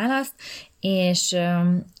közül választ,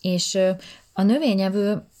 és a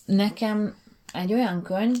Növényevő nekem egy olyan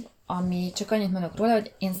könyv, ami csak annyit mondok róla,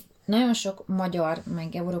 hogy én nagyon sok magyar,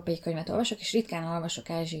 meg európai könyvet olvasok, és ritkán olvasok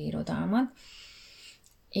ázsiai irodalmat,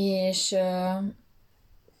 és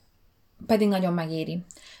pedig nagyon megéri.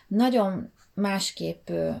 Nagyon másképp,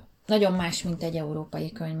 nagyon más, mint egy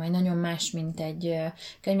európai könyv, vagy nagyon más, mint egy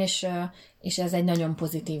könyv, és ez egy nagyon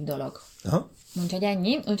pozitív dolog. Aha. Úgyhogy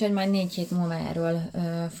ennyi, úgyhogy majd 4 hét múlva erről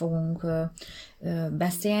fogunk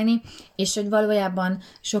beszélni, és hogy valójában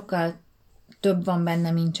sokkal több van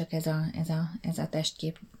benne, mint csak ez a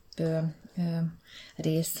testkép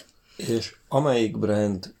rész. És amelyik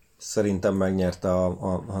brand szerintem megnyerte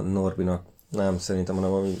a Norbinak, nem szerintem,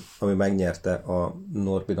 hanem ami megnyerte a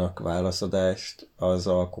Norbinak válaszadást, az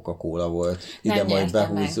a Coca-Cola volt. Ide majd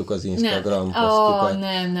behúzzuk az Instagram posztjukat.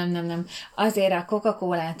 Nem. Azért a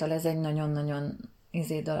Coca-Colától ez egy nagyon-nagyon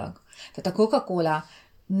dolog. Tehát a Coca-Cola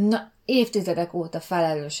évtizedek óta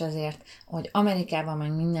felelős azért, hogy Amerikában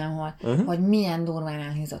meg mindenhol, hogy milyen durván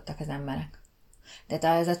elhízottak az emberek.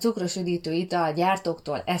 Tehát ez a cukros üdítő ital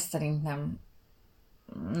gyártóktól, ezt szerintem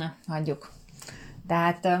hagyjuk.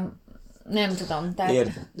 Tehát nem tudom.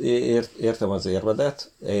 Tehát... Értem az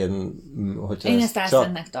érvedet. Én ezt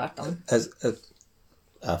álszentnek tartom. Ez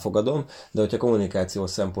elfogadom, de hogyha kommunikációs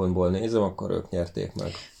szempontból nézem, akkor ők nyerték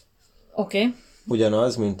meg. Oké.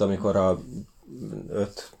 Ugyanaz, mint amikor a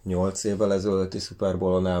 5-8 évvel ezelőtti Super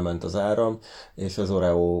Bowl-on elment az áram, és az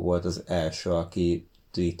Oreo volt az első, aki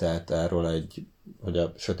tweetelt erről, hogy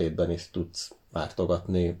a sötétben is tudsz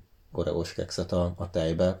mártogatni oreós kekszet a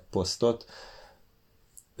tejbe posztot.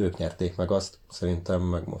 Ők nyerték meg azt, szerintem,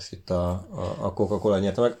 meg most itt a Coca-Cola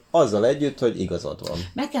nyerte meg, azzal együtt, hogy igazad van.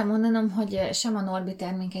 Meg kell mondanom, hogy sem a Norbi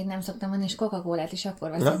termékeit nem szoktam venni, és Coca-Colát is akkor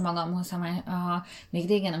veszek magamhoz, még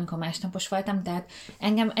régen, amikor másnapos voltam, tehát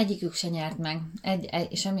engem egyikük se nyert meg,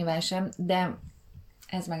 semmivel sem, de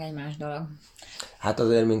ez meg egy más dolog. Hát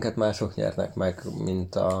azért minket mások nyernek meg,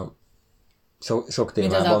 mint a sok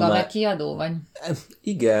témában. Mint az Agave kiadó, vagy?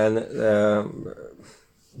 Igen,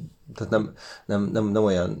 tehát nem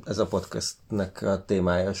olyan, ez a podcastnek a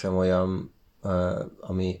témája sem olyan,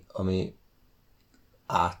 ami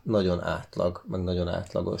nagyon átlag, meg nagyon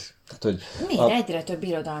átlagos. Tehát, hogy miért? Egyre több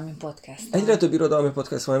irodalmi podcast van. Egyre több irodalmi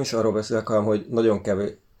podcast van, nem is arról beszélek, hanem, hogy nagyon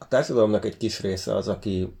kevés. A társadalomnak egy kis része az,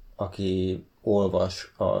 aki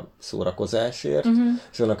olvas a szórakozásért,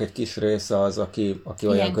 és annak egy kis része az, aki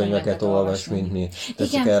olyan könyveket olvas, mint mi.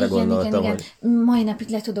 Tehát csak erre gondoltam, hogy... Mai napig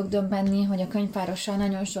le tudok döbbenni, hogy a könyvpárossal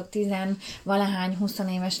nagyon sok 10-valahány 20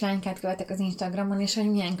 éves lánykát követek az Instagramon, és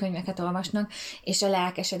hogy milyen könyveket olvasnak, és a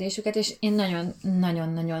lelkesedésüket, és én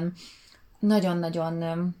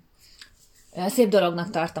nagyon-nagyon szép dolognak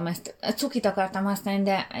tartom ezt. Cukit akartam használni,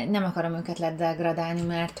 de nem akarom őket ledegradálni,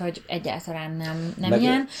 mert hogy egyáltalán nem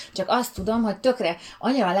ilyen. Csak azt tudom, hogy tökre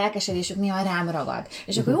annyira a lelkesedésük néha rám ragad.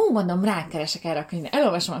 És akkor mondom, rákeresek erre a könyvre.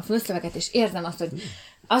 Elolvasom a fülszöveket, és érzem azt, hogy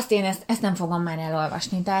ezt nem fogom már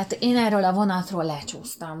elolvasni. Tehát én erről a vonatról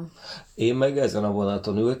lecsúsztam. Én meg ezen a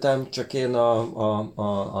vonaton ültem, csak én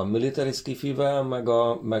a military skifivel,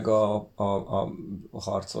 meg a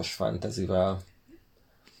harcos fantasyvel.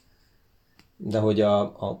 De hogy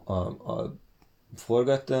a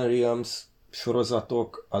Forgotten Realms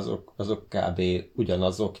sorozatok, azok kb.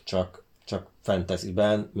 Ugyanazok, csak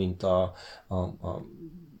fantasyben, mint a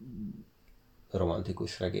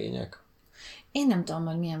romantikus regények. Én nem tudom,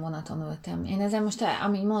 hogy milyen vonaton ültem. Én ezen most,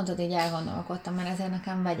 amíg mondtad, így elgondolkodtam, mert ezért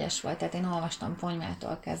nekem vegyes volt. Tehát én olvastam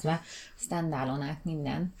Ponymától kezdve, Stendhalon át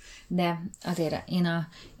minden. De azért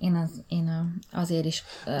én azért is...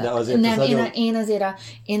 De azért nem, én azért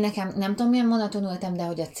én nekem nem tudom, milyen vonaton ültem, de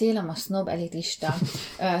hogy a célom a snob elitista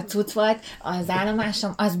cucc volt, az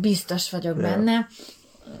állomásom, az biztos vagyok benne.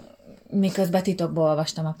 Miközben titokból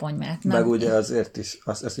olvastam a Ponymát. Meg ugye azért is,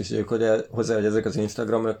 azt is tudjuk, hogy hozzá, hogy ezek az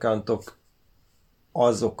Instagram accountok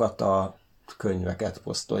azokat a könyveket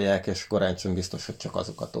posztolják, és korán sem biztos, hogy csak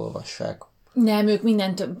azokat olvassák. Nem, ők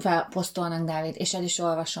mindent posztolnak, Dávid, és el is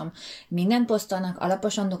olvasom. Mindent posztolnak,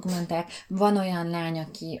 alaposan dokumentálják. Van olyan lány,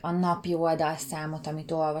 aki a napi oldalszámot,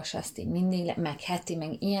 amit olvas, azt így mindig, meg heti,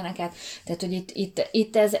 meg ilyeneket. Tehát, hogy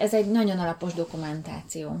itt ez egy nagyon alapos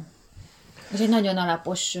dokumentáció. És egy nagyon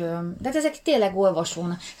alapos, de ezek tényleg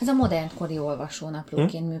olvasónak, ez a modernkori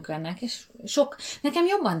olvasónaplóként működnek, és nekem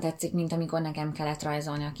jobban tetszik, mint amikor nekem kellett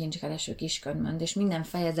rajzolni a Kincskereső kiskönyvönt, és minden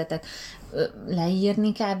fejezetet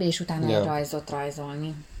leírni kb, és utána egy rajzot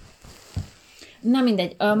rajzolni. Na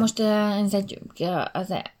mindegy, most ez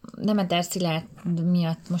az Demeter Szilárd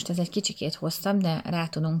miatt most ez egy kicsikét hosszabb, de rá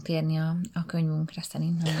tudunk térni a könyvünkre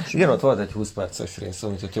szerintem. Igen, ott volt egy 20 perces rész,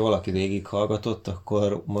 amit hogyha valaki végighallgatott,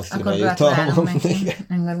 akkor most akkor gratulálunk neki.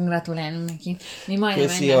 Gratulálunk neki. Mi majdnem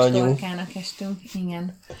egymás torkának estünk.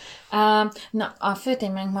 Igen. Na, a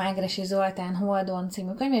főtémánk ma Egressy Zoltán Holdon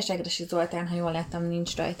című könyv, és Egressy Zoltán, ha jól láttam,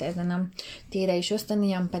 nincs rajta ezen a Tére is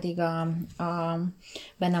ösztöndíjam, pedig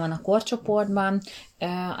benne van a korcsoportban.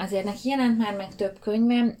 Azért neki jelent már meg több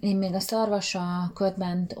könyve, én még a Szarvasa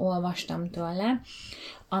kötbent olvastam tőle,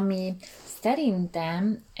 ami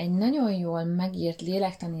szerintem egy nagyon jól megírt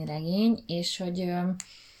lélektani regény, és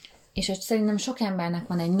hogy szerintem sok embernek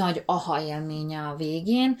van egy nagy aha élménye a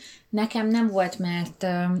végén. Nekem nem volt,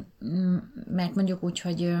 mert mondjuk úgy,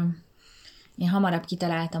 hogy én hamarabb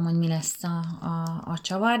kitaláltam, hogy mi lesz a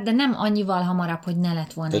csavar, de nem annyival hamarabb, hogy ne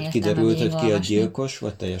lett volna értelme kiderült, hogy ki a gyilkos,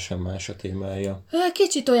 vagy teljesen más a témája?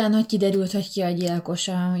 Kicsit olyan, hogy kiderült, hogy ki a gyilkos,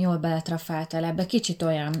 jól beletrafáltál ebbe. Kicsit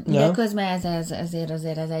olyan. De közben ez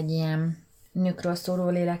azért egy ilyen nőkről szóló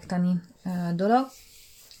lélektani dolog.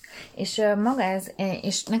 És maga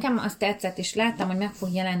és nekem azt tetszett, és láttam, hogy meg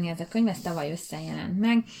fog jelenni ez a könyv, ez tavaly jelent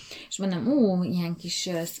meg, és mondom, ilyen kis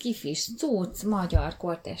skifis cucc, magyar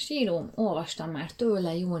kortárs író, olvastam már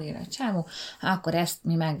tőle, jól ír a csávó, akkor ezt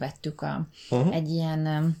mi megvettük egy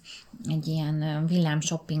ilyen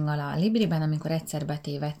villámshoppinggal a Libriben, amikor egyszer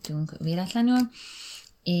betévedtünk véletlenül,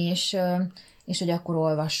 és hogy akkor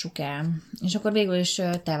olvassuk el. És akkor végül is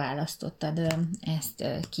te választottad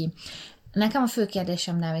ezt ki. Nekem a fő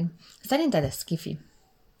kérdésem, Dávid, szerinted ez skifi?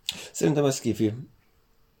 Szerintem ez skifi.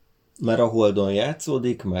 Mert a Holdon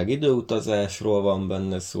játszódik, meg időutazásról van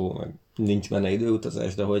benne szó, meg nincs benne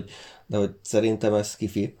időutazás, de hogy szerintem ez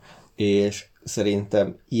skifi, és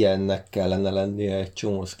szerintem ilyennek kellene lennie egy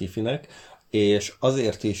csomó skifinek, és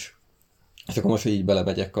azért is, és akkor most, hogy így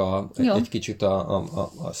belemegyek egy kicsit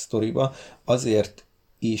a sztoriba, azért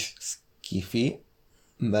is skifi,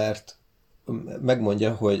 mert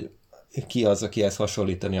megmondja, hogy ki az, akihez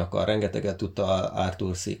hasonlítani akar. Rengeteget tudta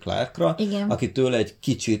Arthur C. Clarke-ra, aki tőle egy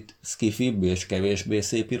kicsit skifibb és kevésbé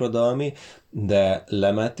szépirodalmi, de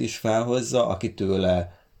Lemet is felhozza,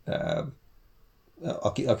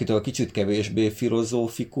 akitől kicsit kevésbé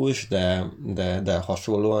filozófikus, de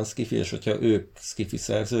hasonlóan skifi, és hogyha ők skifi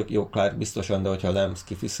szerzők, jó, Clarke biztosan, de hogyha Lem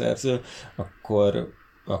skifi szerző,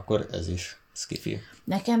 akkor ez is skifi.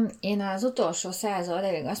 Én az utolsó 100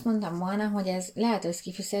 oldalig azt mondtam volna, hogy ez lehet, hogy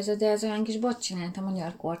skifi szerző, de ez olyan kis bot csinált a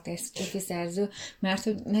Magyar Cortész skifi szerző, mert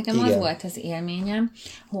hogy nekem az volt az élményem,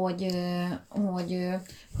 hogy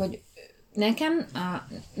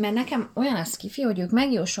mert nekem olyan a skifi, hogy ők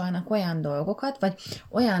megjósolnak olyan dolgokat, vagy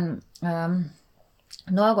olyan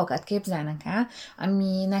dolgokat képzelnek el,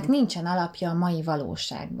 aminek nincsen alapja a mai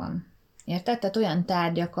valóságban. Érted? Tehát olyan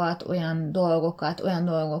tárgyakat, olyan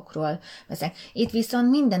dolgokról veszek. Itt viszont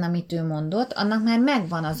minden, amit ő mondott, annak már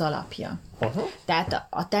megvan az alapja. Uh-huh. Tehát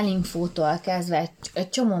a Telingfótól kezdve egy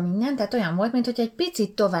csomó minden, tehát olyan volt, mint hogy egy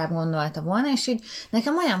picit tovább gondolta volna, és így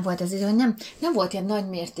nekem olyan volt ez, hogy nem volt ilyen nagy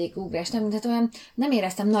mértékű ugrás, tehát olyan nem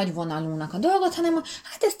éreztem nagy vonalúnak a dolgot, hanem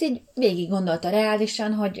hát ezt így végig gondolta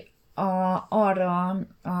reálisan, hogy arra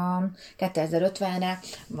a 2050-re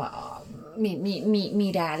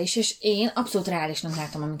mi reális, és én abszolút reálisnak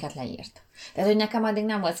látom, amiket leírt. Tehát, hogy nekem addig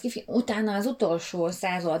nem volt skifi, utána az utolsó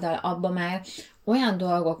 100 oldal, abban már olyan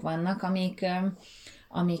dolgok vannak,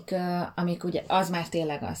 amik ugye, az már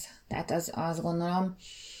tényleg az. Tehát azt gondolom,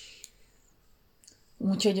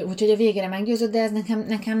 Úgyhogy a végére meggyőzött, de ez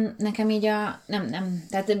nekem így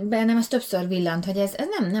tehát bennem ez többször villant, hogy ez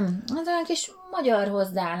nem, az olyan kis magyar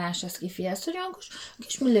hozzáállás a skifihez, hogy olyan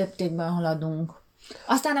kis léptékben haladunk.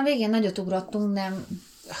 Aztán a végén nagyot ugrottunk, de...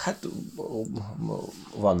 Hát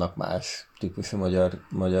vannak más típusú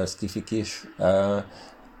magyar skifik is,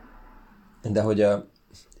 de hogy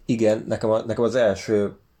igen, nekem az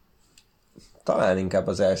első, talán inkább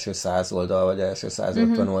az első 100 oldal, vagy első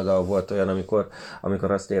 150 oldal volt olyan,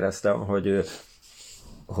 amikor azt éreztem,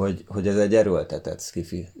 hogy ez egy erőltetett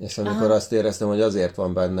skifi. És amikor azt éreztem, hogy azért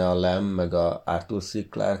van benne a Lem, meg a Arthur C.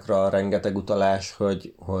 Clarke-ra rengeteg utalás,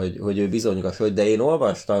 hogy ő bizonyos, hogy de én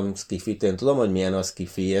olvastam skifit, én tudom, hogy milyen a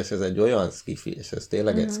skifi, és ez egy olyan skifi, és ez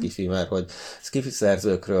tényleg egy skifi, mert hogy skifi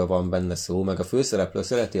szerzőkről van benne szó, meg a főszereplő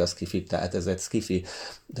szereti a skifit, tehát ez egy skifi.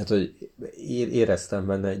 Tehát, hogy éreztem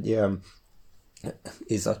benne egy ilyen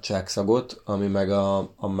izzadságszagot, ami meg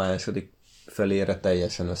a második felére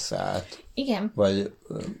teljesen összeállt. Igen. Vagy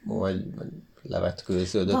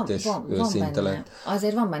levetkőződött, és őszinte lett.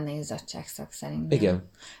 Azért van benne izzadságszag szerintem. Igen.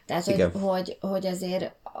 Tehát, igen. Hogy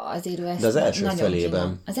azért ő ezt de az első nagyon felében.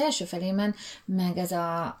 Kínom. Az első felében, meg ez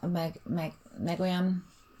meg olyan...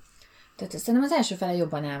 Tehát szerintem az első fele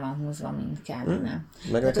jobban el van húzva, mint kellene.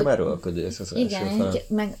 Meg nekem erőlködés az első fele.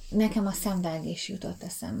 Meg nekem a szemvágés jutott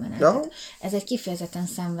eszembe. Ez egy kifejezetten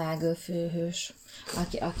szemvágő főhős,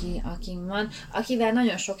 aki van, akivel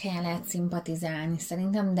nagyon sok helyen lehet szimpatizálni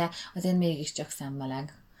szerintem, de azért mégiscsak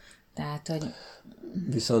szembeleg. Tehát, hogy...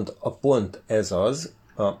 Viszont a pont ez az,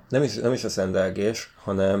 nem is a szemvágés,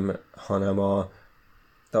 hanem a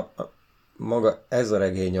maga ez a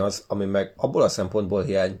regény az, ami meg abból a szempontból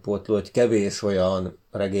hiánypótló, hogy kevés olyan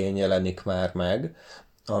regény jelenik már meg,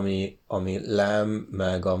 ami Lem,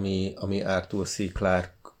 meg ami Arthur C.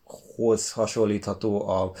 Clarke-hoz hasonlítható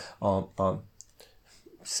a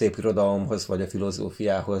szépirodalomhoz, vagy a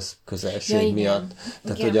filozófiához közelség miatt.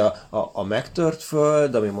 Tehát, hogy a megtört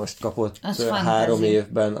föld, ami most kapott az 3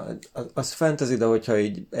 évben, az fantasy, de hogyha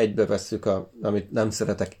így egybevesszük, amit nem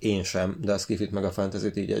szeretek én sem, de a skifit meg a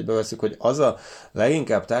fantasyt így egybevesszük, hogy az a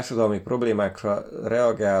leginkább társadalmi problémákra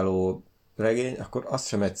reagáló regény, akkor az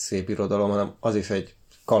sem egy szépirodalom, hanem az is egy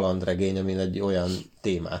kalandregény, amin egy olyan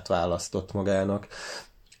témát választott magának.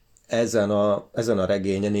 Ezen a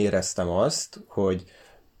regényen éreztem azt, hogy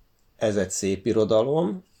ez egy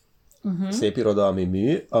szépirodalom, szépirodalmi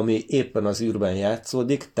mű, ami éppen az űrben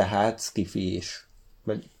játszódik, tehát skifi is.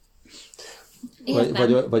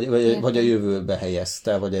 Vagy a jövőbe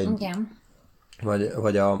helyezte, vagy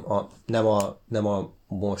nem a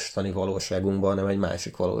mostani valóságunkban, hanem egy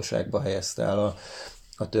másik valóságba helyezte el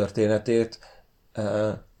a történetét,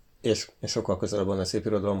 és sokkal közelebb van a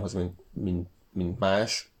szépirodalomhoz, mint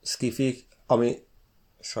más skifik, ami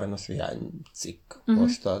sajnos hiányzik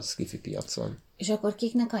most a skifi piacon. És akkor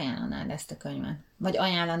kiknek ajánlanád ezt a könyvet? Vagy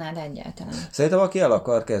ajánlanád egyáltalán? Szerintem, aki el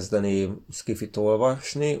akar kezdeni skifit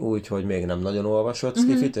olvasni, úgyhogy még nem nagyon olvasott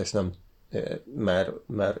skifit, és nem,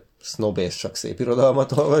 mert snob és csak szép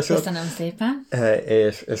irodalmat olvasott. Köszönöm szépen.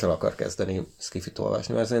 És el akar kezdeni skifit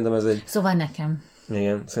olvasni, mert szerintem ez egy... Szóval nekem.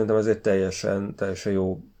 Igen, szerintem ez egy teljesen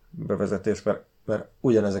jó bevezetés, mert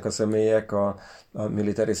ugyanezek a személyek a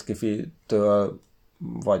military skifitől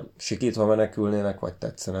vagy sikítva menekülnének, vagy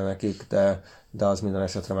tetszene nekik, de az minden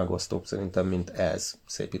esetre megosztóbb szerintem, mint ez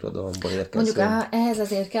szép irodalomból érkező. Mondjuk ehhez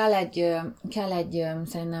azért kell egy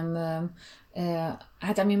szerintem,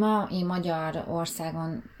 hát ami ma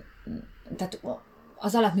Magyarországon, tehát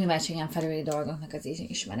az alapműveltségen felüli dolgoknak az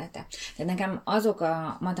ismerete. Tehát nekem azok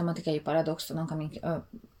a matematikai paradoxonok,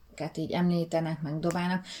 amiket így említenek, meg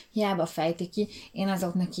dobálnak, hiába fejti ki, én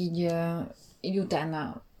azoknak így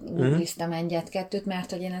utána googliztam egyet-kettőt,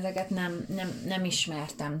 mert hogy én ezeket nem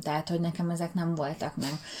ismertem, tehát hogy nekem ezek nem voltak meg.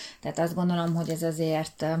 Tehát azt gondolom, hogy ez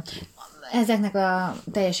azért ezeknek a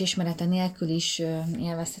teljes ismerete nélkül is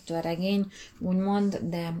élvezhető a regény, úgymond,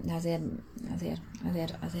 de azért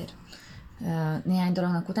néhány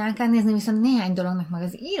dolognak utána kell nézni, viszont néhány dolognak meg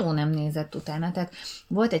az író nem nézett utána. Tehát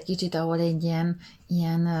volt egy kicsit, ahol egy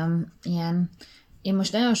ilyen én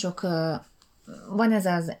most nagyon sok van ez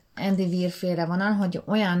az Andy Weir féle vonal, hogy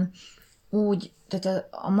olyan úgy, tehát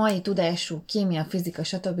a mai tudású kémia, fizika,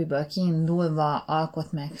 stb. Kiindulva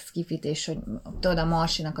alkot meg skifit, és hogy tudod, a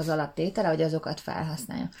Marsinak az alaptétele, hogy azokat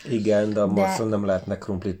felhasználja. Igen, de a Marson nem lehetne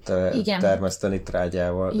krumplit termeszteni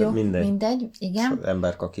trágyával. Jó, mindegy, igen.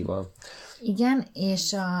 Emberkakival. Igen,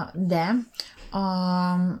 és de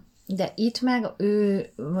itt meg ő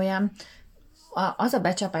olyan az a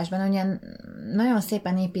becsapásban, hogy nagyon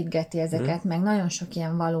szépen építgeti ezeket, meg nagyon sok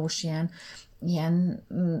ilyen valós, ilyen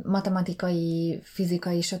matematikai,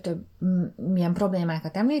 fizikai, stb. Milyen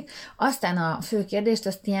problémákat említ, aztán a fő kérdést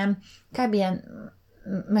azt kb. Ilyen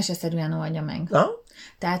meseszerűen oldja meg.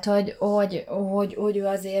 Tehát, hogy ő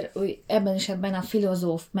azért ebben a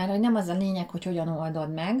filozóf, mert hogy nem az a lényeg, hogy hogyan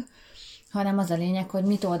oldod meg, hanem az a lényeg, hogy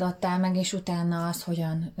mit oldottál meg, és utána az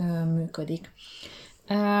hogyan működik.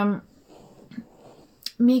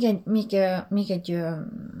 Még egy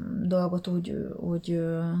dolgot úgy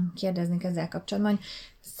kérdeznék ezzel kapcsolatban, hogy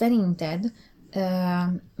szerinted,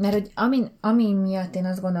 mert hogy ami miatt én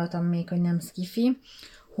azt gondoltam még, hogy nem skifi,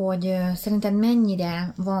 hogy szerinted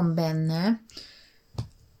mennyire van benne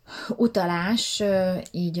utalás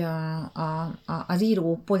így az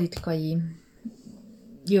író politikai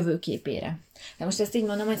jövőképére. De most ezt így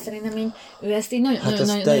mondom, hogy szerintem ő ezt így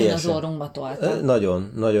nagyon az orrunkba tolta.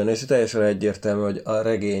 Nagyon, és teljesen egyértelmű, hogy a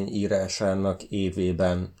regény írásának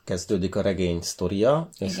évében kezdődik a regény sztoria,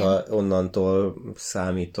 és onnantól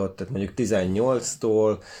számított, tehát mondjuk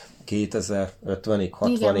 18-tól 2050-ig,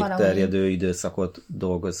 60-ig terjedő időszakot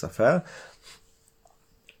dolgozza fel.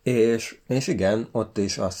 És igen, ott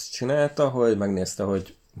is azt csinálta, hogy megnézte,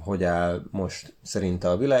 hogy áll most szerinte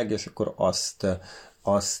a világ, és akkor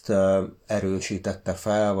azt erősítette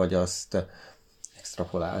fel, vagy azt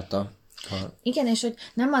extrapolálta. Igen, és hogy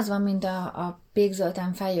nem az van, mint a Pék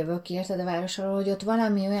Zoltán Feljövök, érted a városról, hogy ott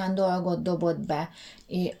valami olyan dolgot dobott be,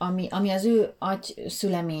 ami az ő agy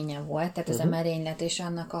szüleménye volt, tehát ez a merénylet és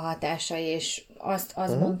annak a hatása, és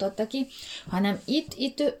azt bontotta ki, hanem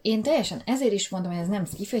itt én teljesen ezért is mondom, hogy ez nem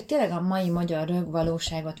skifi, hogy tényleg a mai magyar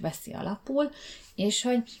rögvalóságot veszi alapul, és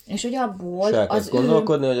hogy abból és elkezd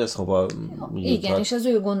gondolkodni, hogy ez hova juthat. Igen, és az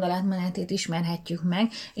ő gondolatmenetét ismerhetjük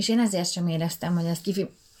meg, és én ezért sem éreztem, hogy ez skifi.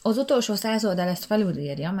 Az utolsó 100 oldal ezt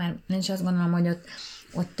felülírja, mert én is azt gondolom, hogy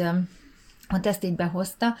ott ezt így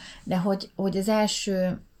behozta, de hogy az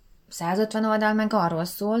első 150 oldal meg arról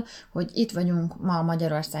szól, hogy itt vagyunk ma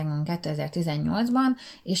Magyarországon 2018-ban,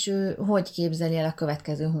 és ő hogy képzeli el a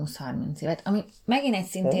következő 20-30 évet. Ami megint egy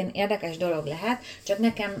szintén érdekes dolog lehet, csak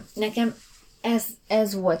nekem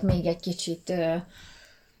ez volt még egy kicsit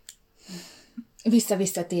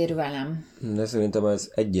visszatérő elem. De szerintem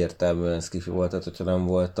ez egyértelműen skifi volt, tehát hogyha nem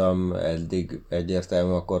voltam eddig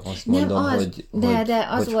egyértelmű, akkor most mondom, hogy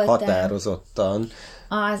határozottan.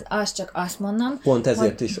 Az csak azt mondom. Pont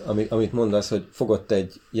ezért is, amit mondasz, hogy fogott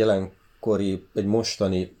egy jelenkori, egy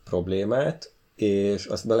mostani problémát, és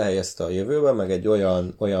azt belehelyezte a jövőbe, meg egy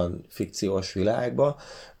olyan fikciós világba,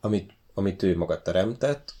 amit ő maga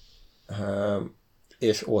teremtett,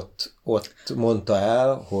 és ott mondta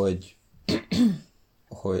el,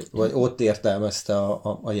 vagy ott értelmezte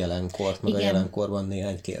a jelenkort, meg igen. A jelenkorban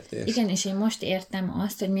néhány kérdés. Igen, és én most értem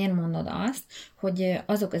azt, hogy miért mondod azt, hogy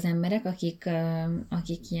azok az emberek,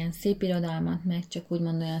 akik ilyen szép irodalmat, meg csak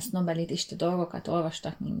úgymond olyan sznobelitista dolgokat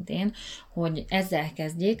olvastak, mint én, hogy ezzel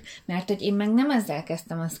kezdjék, mert hogy én meg nem ezzel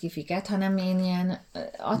kezdtem a skifiket, hanem én ilyen,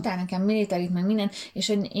 adtál nekem militarit, meg minden, és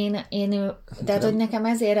hogy én tehát, hogy nekem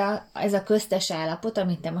ezért ez a köztes állapot,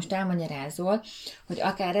 amit te most elmagyarázol, hogy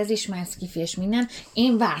akár ez is már skifi és minden,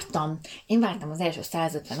 én vártam az első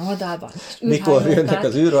 150 oldalban. Mikor jönnek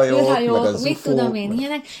az űrhajók, meg az mit tudom én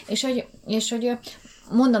ilyenek, és hogy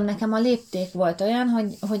mondom, nekem a lépték volt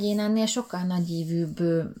olyan, hogy én ennél sokkal nagyívűbb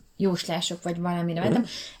jóslások vagy valamire vettem.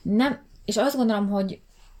 Nem, és azt gondolom, hogy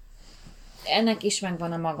ennek is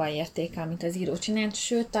megvan a maga értéke, amit az író csinált,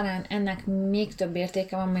 sőt, talán ennek még több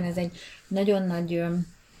értéke van, mert ez egy nagyon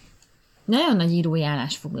nagy írói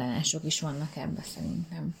állásfoglalások is vannak ebben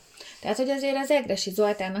szerintem. Tehát, hogy azért az Egressy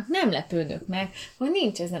Zoltánnak nem lepődök meg, hogy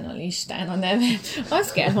nincs ezen a listán a neve.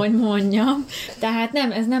 Azt kell, hogy mondjam. Tehát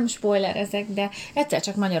nem, ez nem spoiler ezek, de egyszer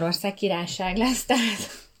csak Magyarország királyság lesz.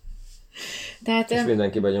 Tehát, és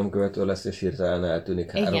mindenki benyomkövető lesz, és hirtelen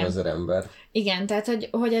eltűnik 3000 ember. Igen, tehát,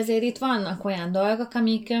 hogy azért itt vannak olyan dolgok,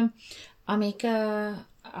 amik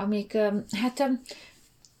hát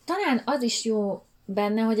talán az is jó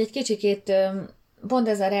benne, hogy egy kicsikét pont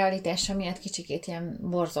ez a realitása miatt kicsikét ilyen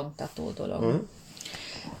borzongtató dolog.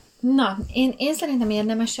 Na, én szerintem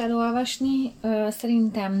érdemes elolvasni,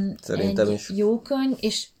 szerintem egy is. Jó könyv,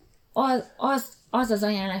 és az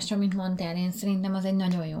ajánlás, amit mondtál, én szerintem az egy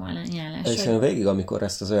nagyon jó ajánlás. És én végig, amikor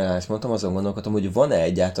ezt az ajánlást mondtam, azon gondolkodtam, hogy van-e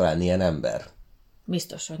egyáltalán ilyen ember?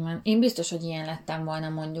 Biztos, hogy van. Én biztos, hogy ilyen lettem volna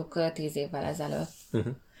mondjuk 10 évvel ezelőtt.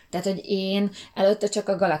 Tehát, hogy én előtte csak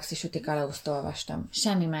a Galaxis úti kalauzt olvastam.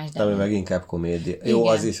 Semmi más. Ami meg inkább komédia. Igen. Jó,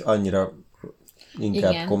 az is annyira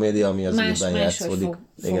inkább igen. Komédia, ami az időben játszódik.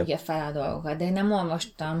 Fogja fel a dolgokat, de én nem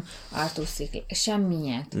olvastam Arthur C. Clarke,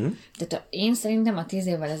 semmilyet. Tehát én szerintem a 10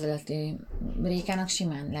 évvel ezelőtti Rékának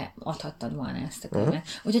simán leadhattad volna ezt a könyvet.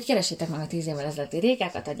 Úgyhogy keresétek meg a 10 évvel ezelőtti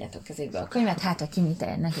Rékákat, adjátok kezékbe a könyvet, hát ha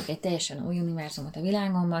kinyit nekik egy teljesen új univerzumot a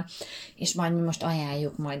világomban, és majd mi most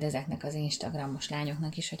ajánljuk majd ezeknek az Instagramos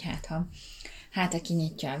lányoknak is, hogy hát ha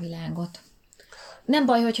kinyitja a világot. Nem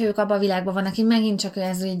baj, hogyha ők abban a világban vannak, így megint csak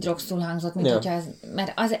ez így rosszul hangzott, mint hogyha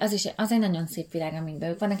mert az egy nagyon szép világ, amikben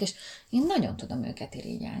ők vannak, és én nagyon tudom őket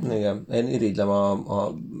irigyelni. Igen, én irigylem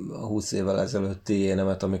a 20 évvel ezelőtti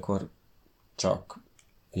énemet, amikor csak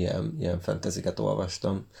ilyen fantasyket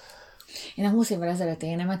olvastam. Én a 20 évvel ezelőtti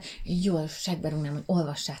énemet jól segbe rúgnám, hogy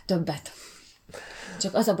olvassál többet.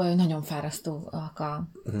 Csak az a baj, hogy nagyon fárasztóak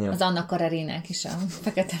az Anna Kareninák is, a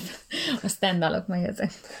fekete, a stand-alok meg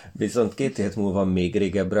ezek. Viszont 2 hét múlva még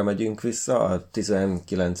régebbre megyünk vissza, a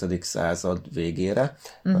 19. század végére,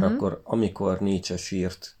 mert akkor Amikor Nietzsche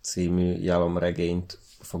sírt című jalomregényt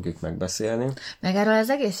fogjuk megbeszélni. Meg erről az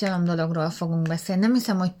egész jalom dologról fogunk beszélni. Nem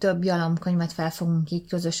hiszem, hogy több jalomkönyvet fel fogunk így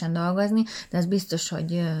közösen dolgozni, de ez biztos,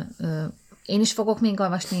 hogy én is fogok még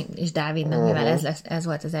olvasni, és Dávidnak, mivel ez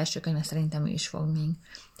volt az első könyv, szerintem ő is fog még.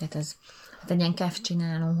 Tehát ez egy ilyen kef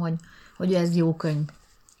csinálom, hogy ez jó könyv.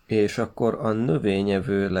 És akkor a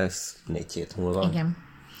Növényevő lesz 4 hét múlva. Igen.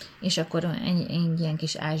 És akkor egy ilyen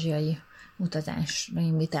kis ázsiai utazásra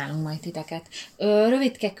invitálunk majd titeket.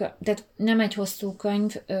 Rövidke, tehát nem egy hosszú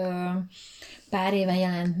könyv, pár éve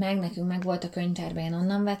jelent meg, nekünk meg volt a könyvtárban, én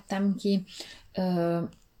onnan vettem ki.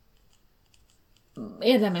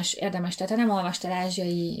 Érdemes, tehát ha nem olvastál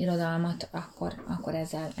ázsiai irodalmat, akkor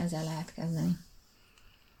ezzel lehet kezdeni.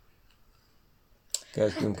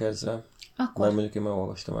 Kezdjünk ezzel. Akkor. Mert mondjuk én már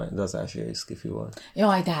olvastam, de az ázsiai skifi volt.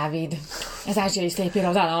 Jaj, Dávid, az ázsiai szép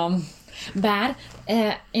irodalom. Bár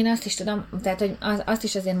én azt is tudom, tehát hogy azt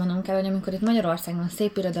is azért mondom kell, hogy amikor itt Magyarországon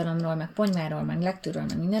szép irodalomról, meg ponyváról, meg lektűről,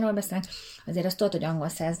 meg mindenről beszélnek, azért azt tudod, hogy angol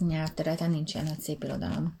száz nyelvterületen nincs ilyen, hogy szép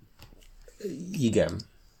irodalom.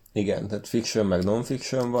 Igen, tehát fiction meg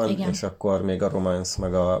non-fiction van, igen. És akkor még a romance,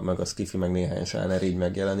 meg a skifi, meg néhány zsáner így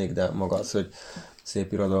megjelenik, de maga az, hogy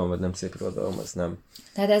szép irodalom, vagy nem szép irodalom, az nem.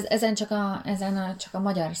 Tehát ezen csak a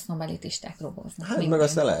magyar sznobelitisták roboznak. Hát meg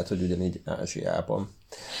aztán lehet, hogy ugyanígy Ázsiában,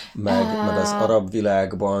 meg az arab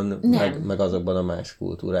világban, meg azokban a más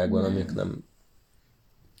kultúrákban, amik nem...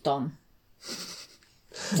 Tom.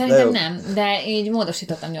 Szerintem nem, de így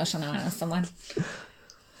módosítottam gyorsan a válaszomat.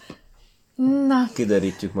 Na.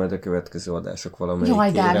 Kiderítjük majd a következő adások valamelyikére.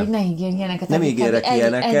 Jaj, Dávid, ne ígérj ilyeneket. Nem ígérek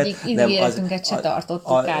ilyeneket. Egyik ígéretünket se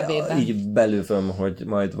tartottuk kb-ben. Így belővöm, hogy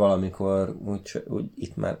majd valamikor úgy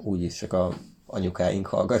itt már úgyis csak a anyukáink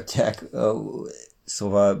hallgatják.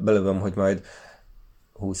 Szóval belővöm, hogy majd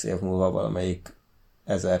 20 év múlva valamelyik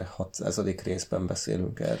 1600. részben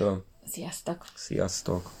beszélünk erről. Sziasztok!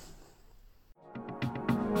 Sziasztok!